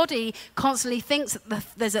because our body constantly thinks that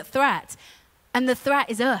there's a threat. And the threat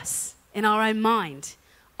is us in our own mind,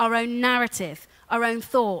 our own narrative, our own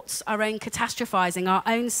thoughts, our own catastrophizing, our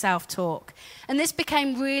own self-talk. And this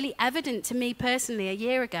became really evident to me personally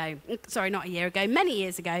many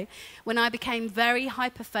years ago, when I became very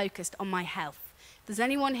hyper-focused on my health. If there's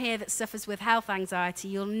anyone here that suffers with health anxiety,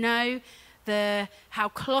 you'll know how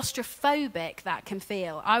claustrophobic that can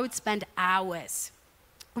feel. I would spend hours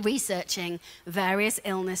researching various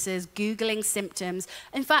illnesses, Googling symptoms.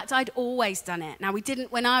 In fact, I'd always done it. Now,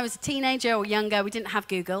 when I was a teenager or younger, we didn't have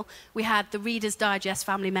Google. We had the Reader's Digest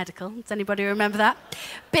Family Medical. Does anybody remember that?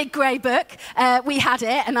 Big grey book. We had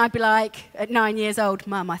it, and I'd be like, at 9 years old,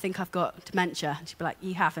 Mum, I think I've got dementia. And she'd be like,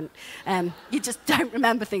 you haven't. You just don't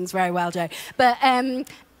remember things very well, Jo. But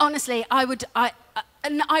honestly, I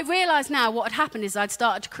realised now what had happened is I'd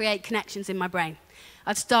started to create connections in my brain.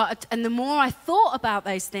 And the more I thought about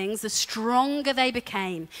those things, the stronger they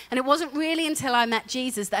became. And it wasn't really until I met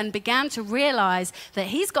Jesus and began to realize that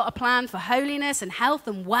he's got a plan for holiness and health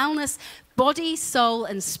and wellness, body, soul,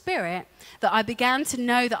 and spirit, that I began to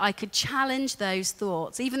know that I could challenge those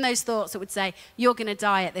thoughts, even those thoughts that would say, you're going to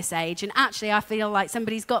die at this age. And actually, I feel like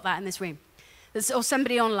somebody's got that in this room, or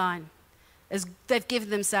somebody online. They've given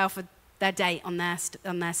themselves their date on their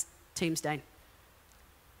tombstone,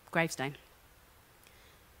 gravestone.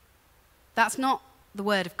 That's not the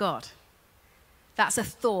word of God. That's a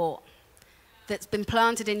thought that's been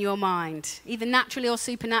planted in your mind, either naturally or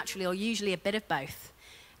supernaturally, or usually a bit of both.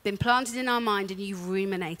 Been planted in our mind, and you've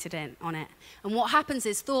ruminated on it. And what happens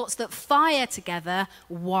is thoughts that fire together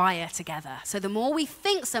wire together. So the more we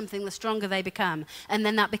think something, the stronger they become. And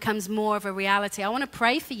then that becomes more of a reality. I want to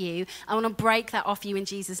pray for you. I want to break that off you in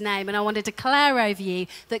Jesus' name. And I want to declare over you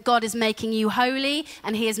that God is making you holy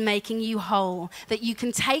and he is making you whole. That you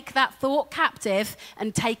can take that thought captive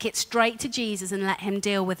and take it straight to Jesus and let him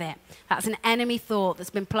deal with it. That's an enemy thought that's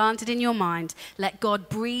been planted in your mind. Let God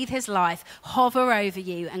breathe his life, hover over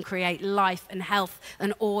you, and create life and health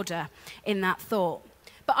and order in that thought.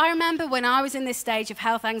 But I remember when I was in this stage of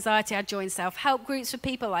health anxiety, I'd join self-help groups for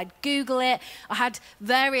people, I'd Google it, I had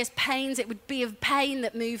various pains, it would be a pain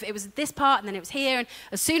that moved, it was this part and then it was here, and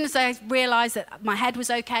as soon as I realized that my head was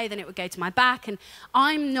okay, then it would go to my back, and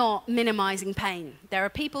I'm not minimizing pain. There are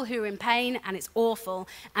people who are in pain and it's awful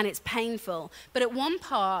and it's painful, but at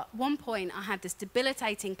one point I had this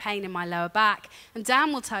debilitating pain in my lower back, and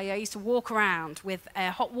Dan will tell you I used to walk around with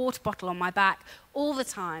a hot water bottle on my back all the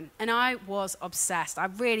time, and I was obsessed. I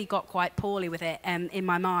really got quite poorly with it in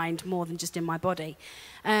my mind more than just in my body.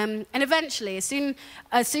 And eventually, as soon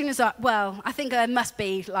as I think there must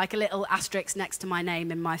be like a little asterisk next to my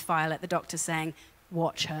name in my file at the doctor saying,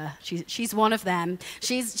 watch her. She's one of them.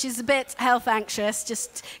 She's a bit health anxious.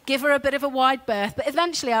 Just give her a bit of a wide berth. But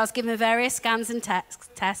eventually I was given various scans and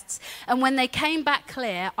tests. And when they came back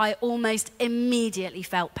clear, I almost immediately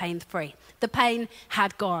felt pain-free. The pain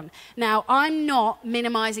had gone. Now, I'm not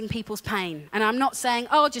minimizing people's pain. And I'm not saying,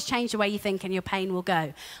 oh, just change the way you think and your pain will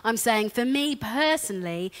go. I'm saying for me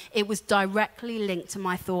personally, it was directly linked to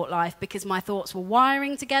my thought life because my thoughts were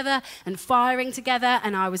wiring together and firing together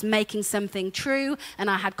and I was making something true and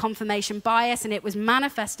I had confirmation bias and it was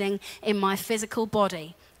manifesting in my physical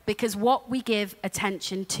body because what we give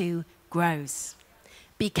attention to grows.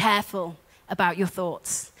 Be careful about your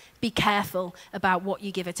thoughts. Be careful about what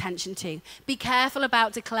you give attention to. Be careful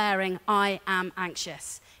about declaring, I am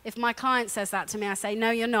anxious. If my client says that to me, I say,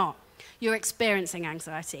 no, you're not. You're experiencing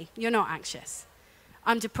anxiety. You're not anxious.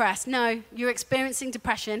 I'm depressed. No, you're experiencing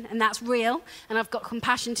depression, and that's real, and I've got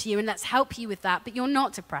compassion to you, and let's help you with that, but you're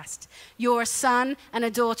not depressed. You're a son and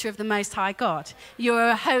a daughter of the Most High God. You're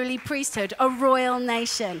a holy priesthood, a royal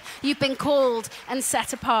nation. You've been called and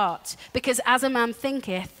set apart, because as a man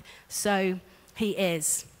thinketh, so he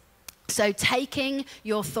is. So taking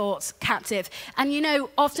your thoughts captive. And you know,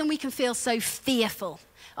 often we can feel so fearful.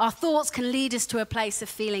 Our thoughts can lead us to a place of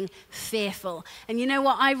feeling fearful. And you know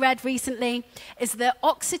what I read recently is that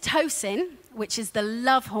oxytocin, which is the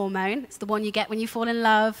love hormone, it's the one you get when you fall in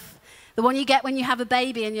love, the one you get when you have a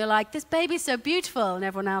baby and you're like, this baby's so beautiful. And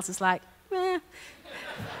everyone else is like, yeah,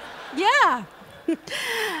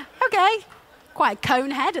 okay. Quite a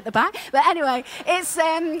cone head at the back. But anyway, it's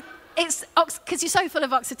because you're so full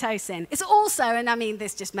of oxytocin. It's also, and I mean,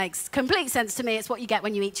 this just makes complete sense to me, it's what you get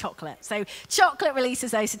when you eat chocolate. So chocolate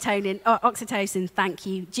releases oxytocin, thank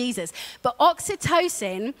you, Jesus. But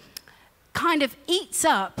oxytocin kind of eats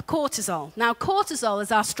up cortisol. Now, cortisol is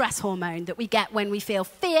our stress hormone that we get when we feel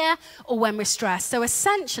fear or when we're stressed. So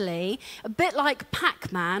essentially, a bit like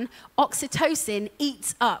Pac-Man, oxytocin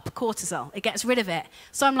eats up cortisol. It gets rid of it.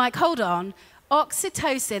 So I'm like, hold on.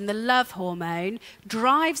 Oxytocin, the love hormone,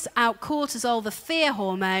 drives out cortisol, the fear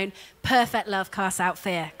hormone. Perfect love casts out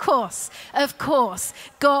fear. Of course.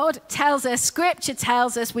 God tells us, Scripture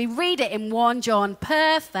tells us, we read it in 1 John,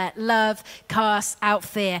 perfect love casts out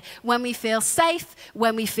fear. When we feel safe,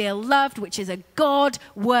 when we feel loved, which is a God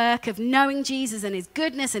work of knowing Jesus and his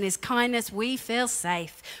goodness and his kindness, we feel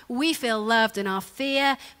safe. We feel loved and our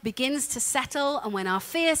fear begins to settle. And when our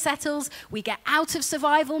fear settles, we get out of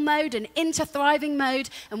survival mode and into thriving mode,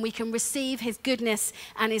 and we can receive his goodness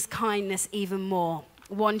and his kindness even more.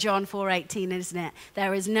 1 John 4:18, isn't it?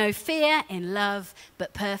 There is no fear in love,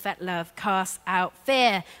 but perfect love casts out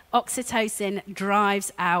fear. Oxytocin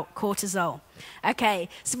drives out cortisol. Okay,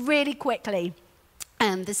 so really quickly,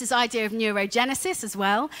 there's this idea of neurogenesis as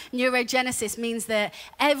well. Neurogenesis means that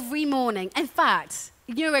every morning, in fact,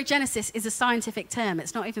 neurogenesis is a scientific term.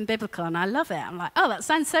 It's not even biblical, and I love it. I'm like, oh, that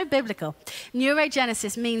sounds so biblical.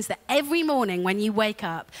 Neurogenesis means that every morning when you wake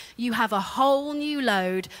up, you have a whole new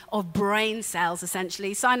load of brain cells,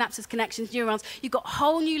 essentially, synapses, connections, neurons. You've got a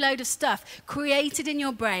whole new load of stuff created in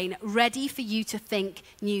your brain, ready for you to think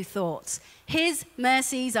new thoughts. His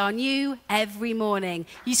mercies are new every morning.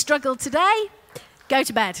 You struggled today? Go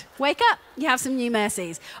to bed. Wake up. You have some new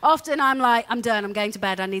mercies. Often I'm like, I'm done. I'm going to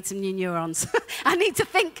bed. I need some new neurons. I need to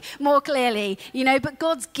think more clearly, you know, but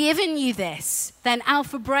God's given you this. Then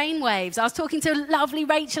alpha brain waves. I was talking to lovely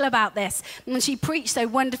Rachel about this, and she preached so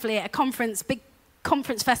wonderfully at a conference, big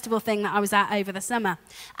conference festival thing that I was at over the summer.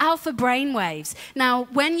 Alpha brain waves. Now,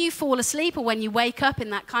 when you fall asleep or when you wake up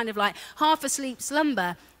in that kind of like half asleep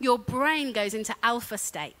slumber, your brain goes into alpha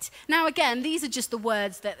state. Now, again, these are just the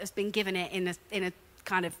words that has been given it in a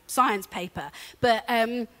kind of science paper. But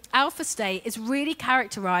alpha state is really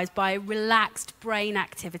characterized by relaxed brain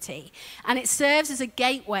activity, and it serves as a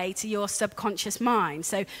gateway to your subconscious mind.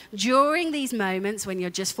 So during these moments when you're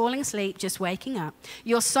just falling asleep, just waking up,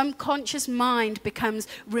 your subconscious mind becomes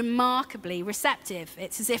remarkably receptive.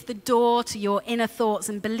 It's as if the door to your inner thoughts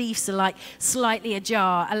and beliefs are like slightly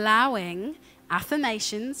ajar, allowing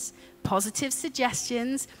affirmations, positive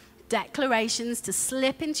suggestions, declarations to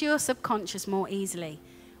slip into your subconscious more easily.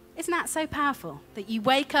 Isn't that so powerful? That you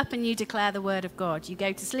wake up and you declare the word of God. You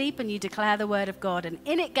go to sleep and you declare the word of God. And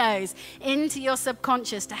in it goes into your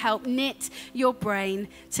subconscious to help knit your brain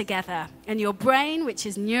together. And your brain, which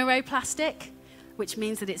is neuroplastic, which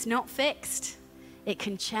means that it's not fixed, it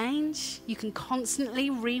can change. You can constantly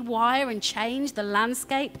rewire and change the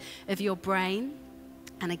landscape of your brain.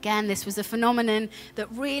 And again, this was a phenomenon that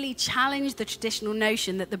really challenged the traditional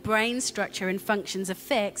notion that the brain structure and functions are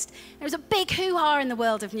fixed. There was a big hoo-ha in the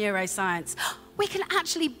world of neuroscience. We can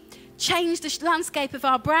actually change the landscape of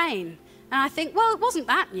our brain. And I think, well, it wasn't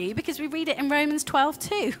that new because we read it in Romans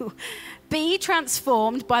 12:2. Be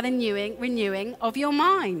transformed by the renewing of your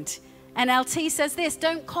mind. NLT says this,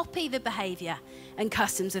 don't copy the behavior. and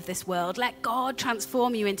customs of this world. Let God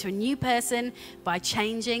transform you into a new person by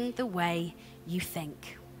changing the way you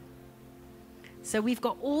think. So we've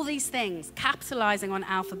got all these things, capitalizing on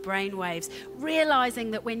alpha brainwaves, realizing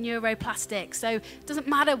that we're neuroplastic. So it doesn't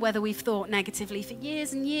matter whether we've thought negatively for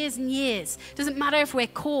years and years and years. It doesn't matter if we're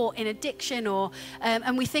caught in addiction or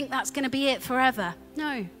and we think that's going to be it forever.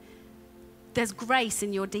 No. There's grace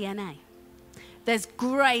in your DNA. There's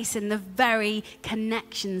grace in the very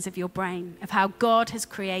connections of your brain, of how God has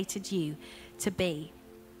created you to be.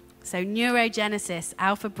 So neurogenesis,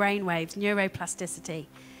 alpha brainwaves, neuroplasticity.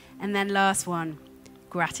 And then last one,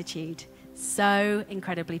 gratitude. So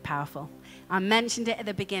incredibly powerful. I mentioned it at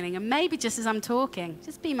the beginning, and maybe just as I'm talking,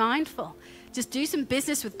 just be mindful. Just do some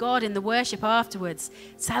business with God in the worship afterwards.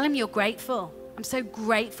 Tell him you're grateful. I'm so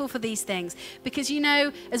grateful for these things. Because, you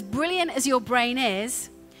know, as brilliant as your brain is,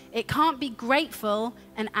 it can't be grateful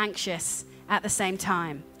and anxious at the same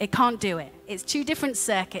time. It can't do it. It's two different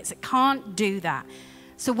circuits. It can't do that.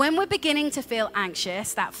 So when we're beginning to feel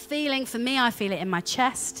anxious, that feeling, for me, I feel it in my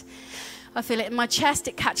chest. I feel it in my chest.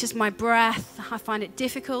 It catches my breath. I find it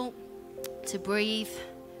difficult to breathe.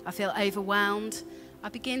 I feel overwhelmed. I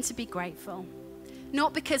begin to be grateful.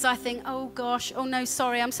 Not because I think, oh gosh, oh no,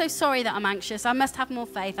 sorry, I'm so sorry that I'm anxious. I must have more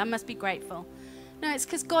faith. I must be grateful. No, it's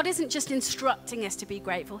because God isn't just instructing us to be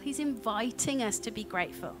grateful. He's inviting us to be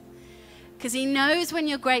grateful. Because he knows when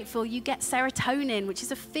you're grateful, you get serotonin, which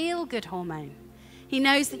is a feel-good hormone. He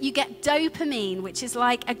knows that you get dopamine, which is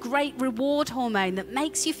like a great reward hormone that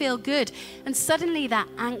makes you feel good. And suddenly that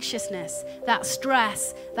anxiousness, that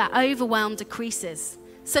stress, that overwhelm decreases.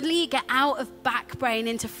 Suddenly you get out of back brain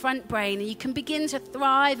into front brain, and you can begin to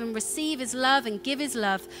thrive and receive his love and give his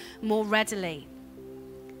love more readily.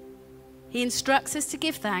 He instructs us to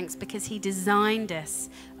give thanks because he designed us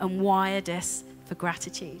and wired us for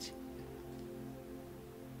gratitude.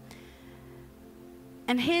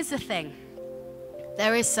 And here's the thing.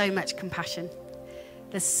 There is so much compassion.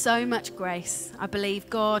 There's so much grace. I believe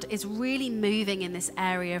God is really moving in this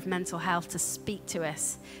area of mental health to speak to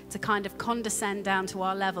us, to kind of condescend down to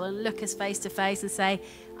our level and look us face to face and say,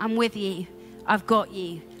 I'm with you. I've got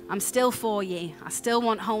you. I'm still for you. I still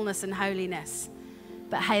want wholeness and holiness.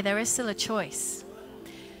 But hey, there is still a choice.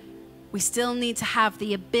 We still need to have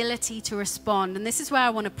the ability to respond. And this is where I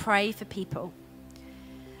want to pray for people.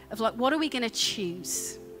 Of like, what are we going to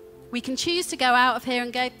choose? We can choose to go out of here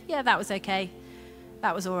and go, yeah, that was okay.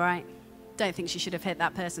 That was all right. Don't think she should have hit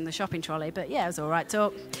that person in the shopping trolley, but yeah, it was all right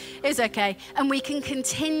talk. It was okay. And we can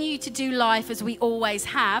continue to do life as we always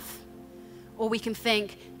have, or we can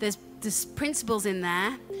think there's principles in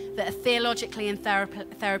there that are theologically and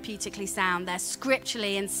therapeutically sound. They're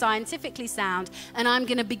scripturally and scientifically sound, and I'm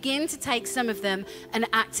going to begin to take some of them and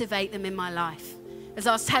activate them in my life. As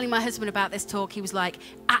I was telling my husband about this talk, he was like,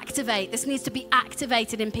 activate. This needs to be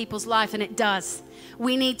activated in people's life, and it does.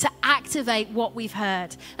 We need to activate what we've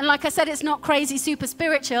heard. And like I said, it's not crazy, super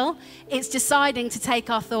spiritual. It's deciding to take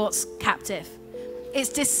our thoughts captive. It's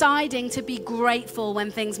deciding to be grateful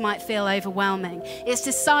when things might feel overwhelming. It's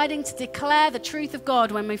deciding to declare the truth of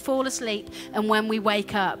God when we fall asleep and when we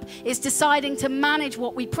wake up. It's deciding to manage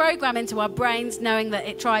what we program into our brains, knowing that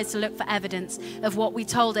it tries to look for evidence of what we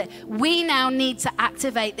told it. We now need to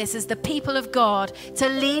activate this as the people of God, to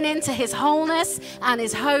lean into his wholeness and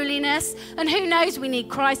his holiness. And who knows, we need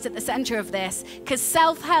Christ at the center of this, because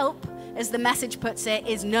self-help, as the message puts it,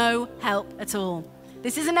 is no help at all.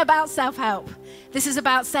 This isn't about self-help. This is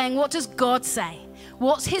about saying, what does God say?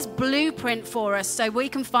 What's his blueprint for us so we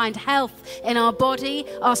can find health in our body,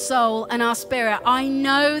 our soul, and our spirit? I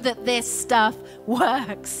know that this stuff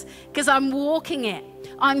works because I'm walking it.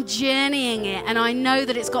 I'm journeying it, and I know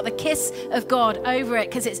that it's got the kiss of God over it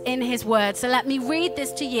because it's in his word. So let me read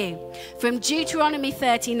this to you from Deuteronomy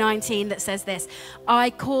 30:19 that says this: I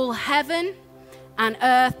call heaven and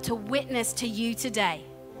earth to witness to you today.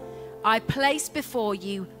 I place before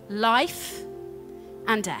you life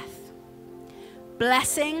and death,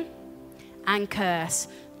 blessing and curse.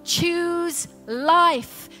 Choose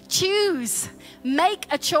life. Choose. Make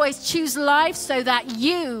a choice. Choose life so that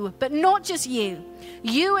you, but not just you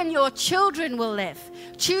and your children will live.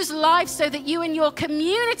 Choose life so that you and your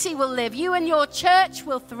community will live. You and your church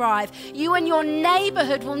will thrive. You and your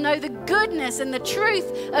neighborhood will know the goodness and the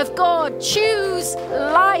truth of God. Choose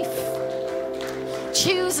life.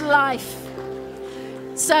 Choose life.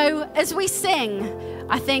 So as we sing,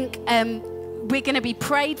 I think we're going to be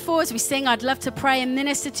prayed for. As we sing, I'd love to pray and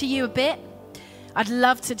minister to you a bit. I'd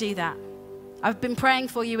love to do that. I've been praying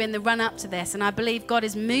for you in the run-up to this, and I believe God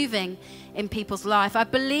is moving in people's life. I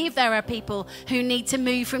believe there are people who need to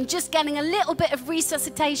move from just getting a little bit of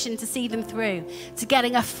resuscitation to see them through, to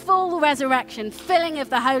getting a full resurrection, filling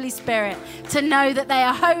of the Holy Spirit, to know that they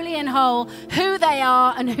are holy and whole, who they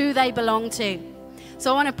are and who they belong to.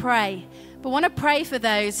 So I want to pray, but I want to pray for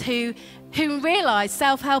those who realize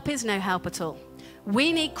self-help is no help at all.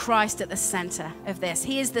 We need Christ at the center of this.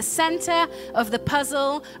 He is the center of the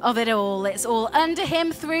puzzle of it all. It's all under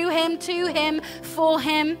him, through him, to him, for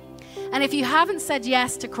him. And if you haven't said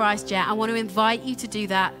yes to Christ yet, I want to invite you to do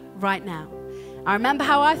that right now. I remember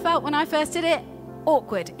how I felt when I first did it.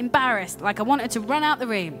 Awkward, embarrassed, like I wanted to run out the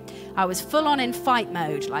room. I was full on in fight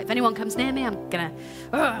mode. Like if anyone comes near me,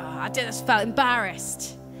 I just felt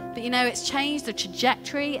embarrassed. But you know, it's changed the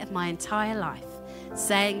trajectory of my entire life.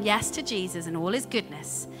 Saying yes to Jesus and all his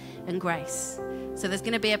goodness and grace. So there's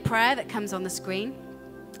going to be a prayer that comes on the screen.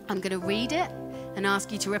 I'm going to read it and ask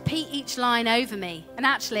you to repeat each line over me. And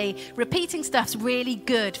actually, repeating stuff's really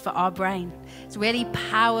good for our brain. It's really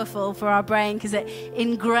powerful for our brain because it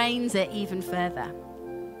ingrains it even further.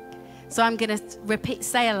 So I'm going to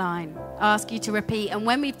say a line, ask you to repeat. And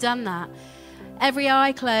when we've done that, every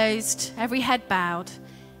eye closed, every head bowed,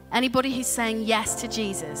 anybody who's saying yes to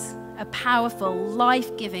Jesus, a powerful,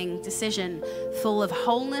 life-giving decision full of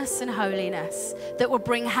wholeness and holiness that will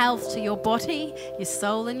bring health to your body, your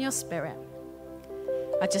soul, and your spirit.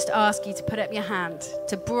 I just ask you to put up your hand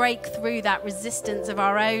to break through that resistance of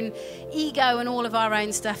our own ego and all of our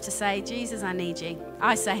own stuff to say, Jesus, I need you.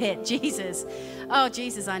 I say it, Jesus. Oh,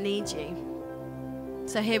 Jesus, I need you.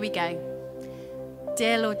 So here we go.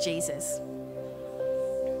 Dear Lord Jesus,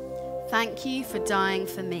 thank you for dying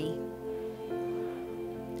for me,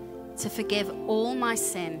 to forgive all my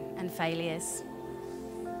sin and failures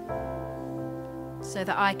so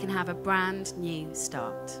that I can have a brand new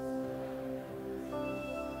start.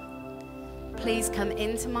 Please come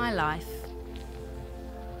into my life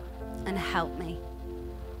and help me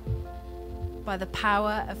by the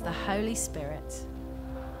power of the Holy Spirit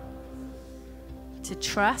to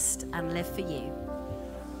trust and live for you.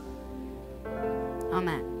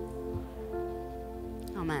 Amen.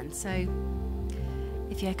 Amen. So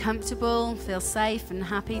if you're comfortable, feel safe and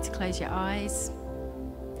happy to close your eyes.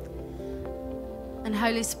 And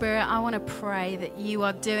Holy Spirit, I want to pray that you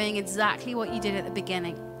are doing exactly what you did at the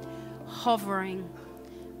beginning. Hovering,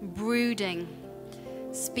 brooding,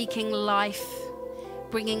 speaking life,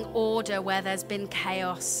 bringing order where there's been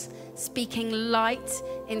chaos, speaking light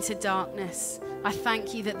into darkness. I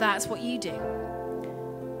thank you that that's what you do.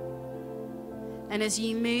 And as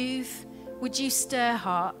you move, would you stir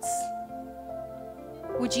hearts?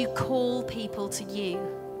 Would you call people to you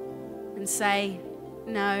and say,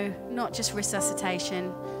 no, not just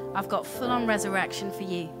resuscitation. I've got full-on resurrection for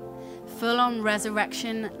you. Full-on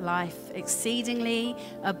resurrection life, exceedingly,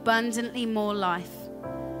 abundantly more life,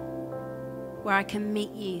 where I can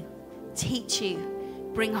meet you, teach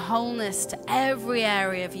you, bring wholeness to every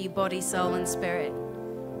area of you, body, soul, and spirit.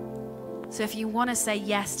 So if you want to say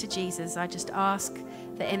yes to Jesus, I just ask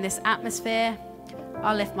that in this atmosphere,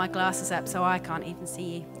 I'll lift my glasses up so I can't even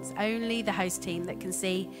see you. It's only the host team that can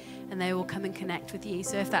see, and they will come and connect with you.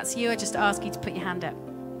 So if that's you, I just ask you to put your hand up.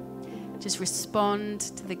 Just respond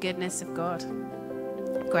to the goodness of God.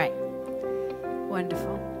 Great.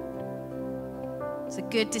 Wonderful. It's a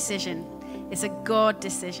good decision. It's a God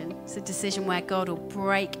decision. It's a decision where God will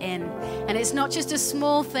break in. And it's not just a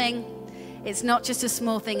small thing. It's not just a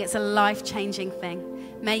small thing. It's a life-changing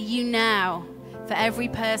thing. May you now, for every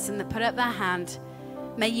person that put up their hand,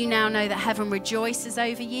 may you now know that heaven rejoices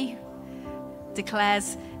over you,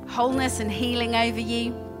 declares wholeness and healing over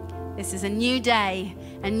you. This is a new day,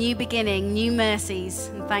 a new beginning, new mercies.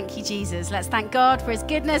 And thank you, Jesus. Let's thank God for his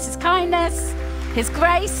goodness, his kindness, his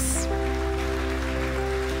grace.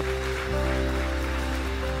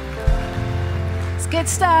 It's good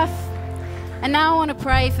stuff. And now I want to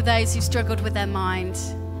pray for those who struggled with their mind,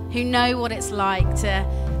 who know what it's like to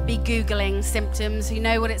be Googling symptoms, who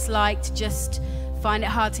know what it's like to just find it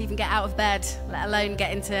hard to even get out of bed, let alone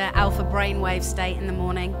get into alpha brainwave state in the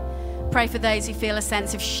morning. Pray for those who feel a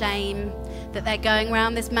sense of shame, that they're going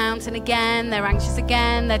around this mountain again, they're anxious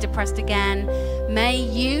again, they're depressed again. May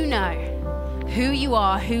you know who you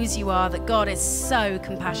are, whose you are, that God is so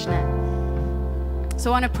compassionate.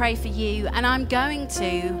 So I want to pray for you, and I'm going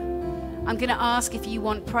to ask if you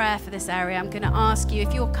want prayer for this area. I'm going to ask you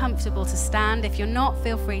if you're comfortable to stand. If you're not,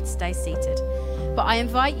 feel free to stay seated. But I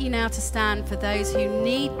invite you now to stand for those who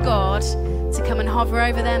need God to come and hover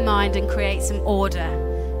over their mind and create some order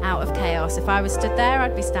out of chaos. If I was stood there,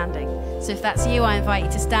 I'd be standing. So if that's you, I invite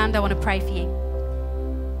you to stand. I want to pray for you.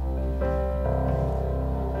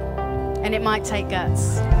 And it might take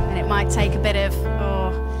guts, and it might take a bit of,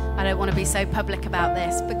 oh, I don't want to be so public about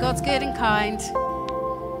this, but God's good and kind.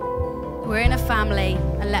 We're in a family,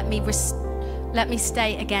 and let me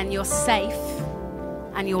state again, you're safe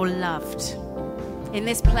and you're loved. In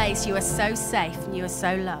this place, you are so safe and you are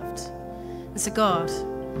so loved. And so God,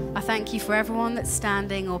 I thank you for everyone that's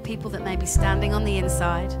standing or people that may be standing on the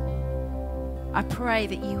inside. I pray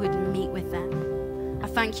that you would meet with them. I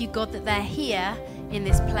thank you, God, that they're here in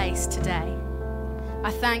this place today.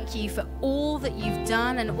 I thank you for all that you've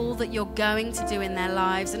done and all that you're going to do in their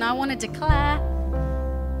lives. And I want to declare,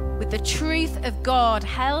 with the truth of God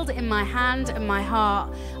held in my hand and my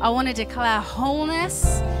heart, I want to declare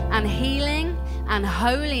wholeness and healing and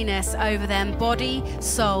holiness over them, body,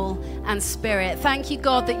 soul, and spirit. Thank you,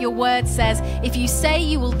 God, that your word says, if you say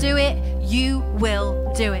you will do it, you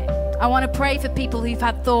will do it. I want to pray for people who've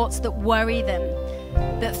had thoughts that worry them,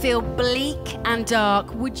 that feel bleak and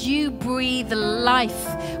dark. Would you breathe life?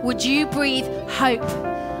 Would you breathe hope?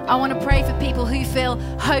 I want to pray for people who feel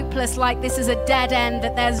hopeless, like this is a dead end,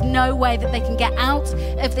 that there's no way that they can get out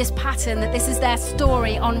of this pattern, that this is their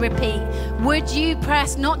story on repeat. Would you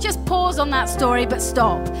press, not just pause on that story, but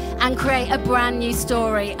stop and create a brand new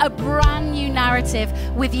story, a brand new narrative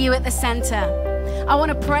with you at the center? I want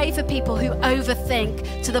to pray for people who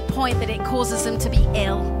overthink to the point that it causes them to be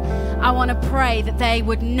ill. I want to pray that they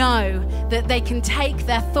would know that they can take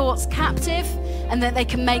their thoughts captive and that they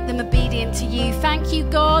can make them obedient to you. Thank you,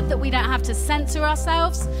 God, that we don't have to censor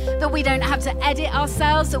ourselves, that we don't have to edit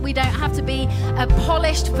ourselves, that we don't have to be a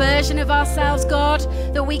polished version of ourselves, God,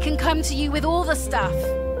 that we can come to you with all the stuff,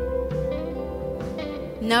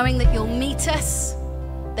 knowing that you'll meet us,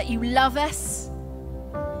 that you love us,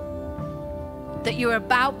 that you're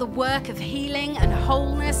about the work of healing and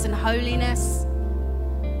wholeness and holiness.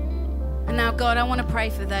 And now, God, I want to pray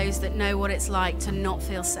for those that know what it's like to not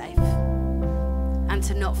feel safe and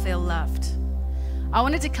to not feel loved. I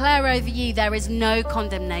want to declare over you there is no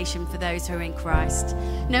condemnation for those who are in Christ.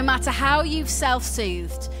 No matter how you've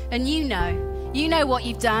self-soothed, and you know what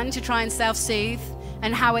you've done to try and self-soothe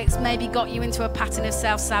and how it's maybe got you into a pattern of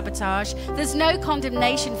self-sabotage. There's no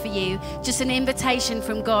condemnation for you, just an invitation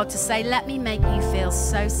from God to say, let me make you feel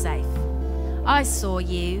so safe. I saw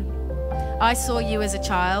you as a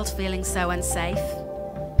child feeling so unsafe.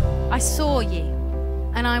 I saw you,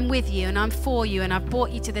 and I'm with you, and I'm for you, and I've brought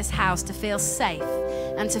you to this house to feel safe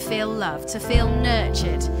and to feel loved, to feel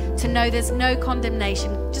nurtured, to know there's no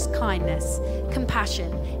condemnation, just kindness,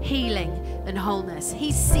 compassion, healing, and wholeness.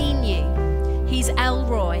 He's seen you. He's El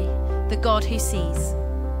Roy, the God who sees.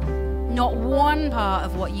 Not one part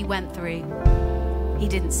of what you went through he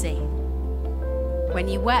didn't see. When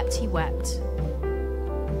you wept, he wept.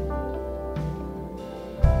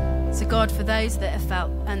 So God, for those that have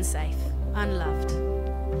felt unsafe, unloved,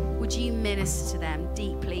 would you minister to them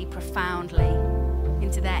deeply, profoundly,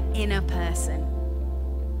 into their inner person,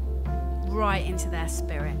 right into their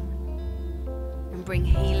spirit, and bring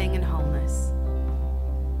healing and wholeness.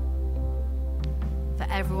 For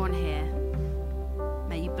everyone here,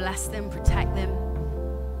 may you bless them, protect them,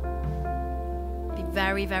 be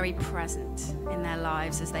very, very present in their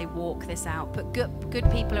lives as they walk this out. Put good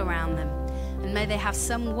people around them, and may they have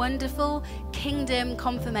some wonderful kingdom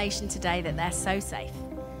confirmation today that they're so safe,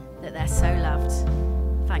 that they're so loved.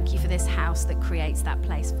 Thank you for this house that creates that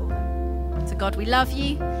place for them. So God, we love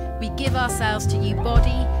you. We give ourselves to you,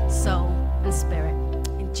 body, soul, and spirit.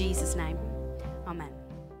 In Jesus' name, amen.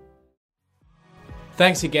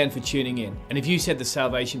 Thanks again for tuning in. And if you said the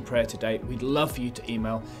salvation prayer today, we'd love for you to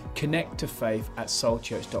email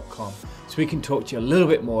connecttofaith@soulchurch.com so we can talk to you a little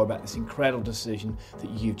bit more about this incredible decision that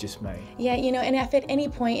you've just made. Yeah, and if at any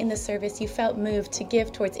point in the service you felt moved to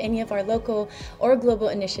give towards any of our local or global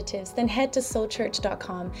initiatives, then head to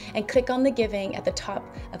soulchurch.com and click on the giving at the top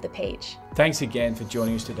of the page. Thanks again for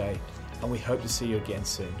joining us today, and we hope to see you again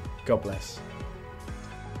soon. God bless.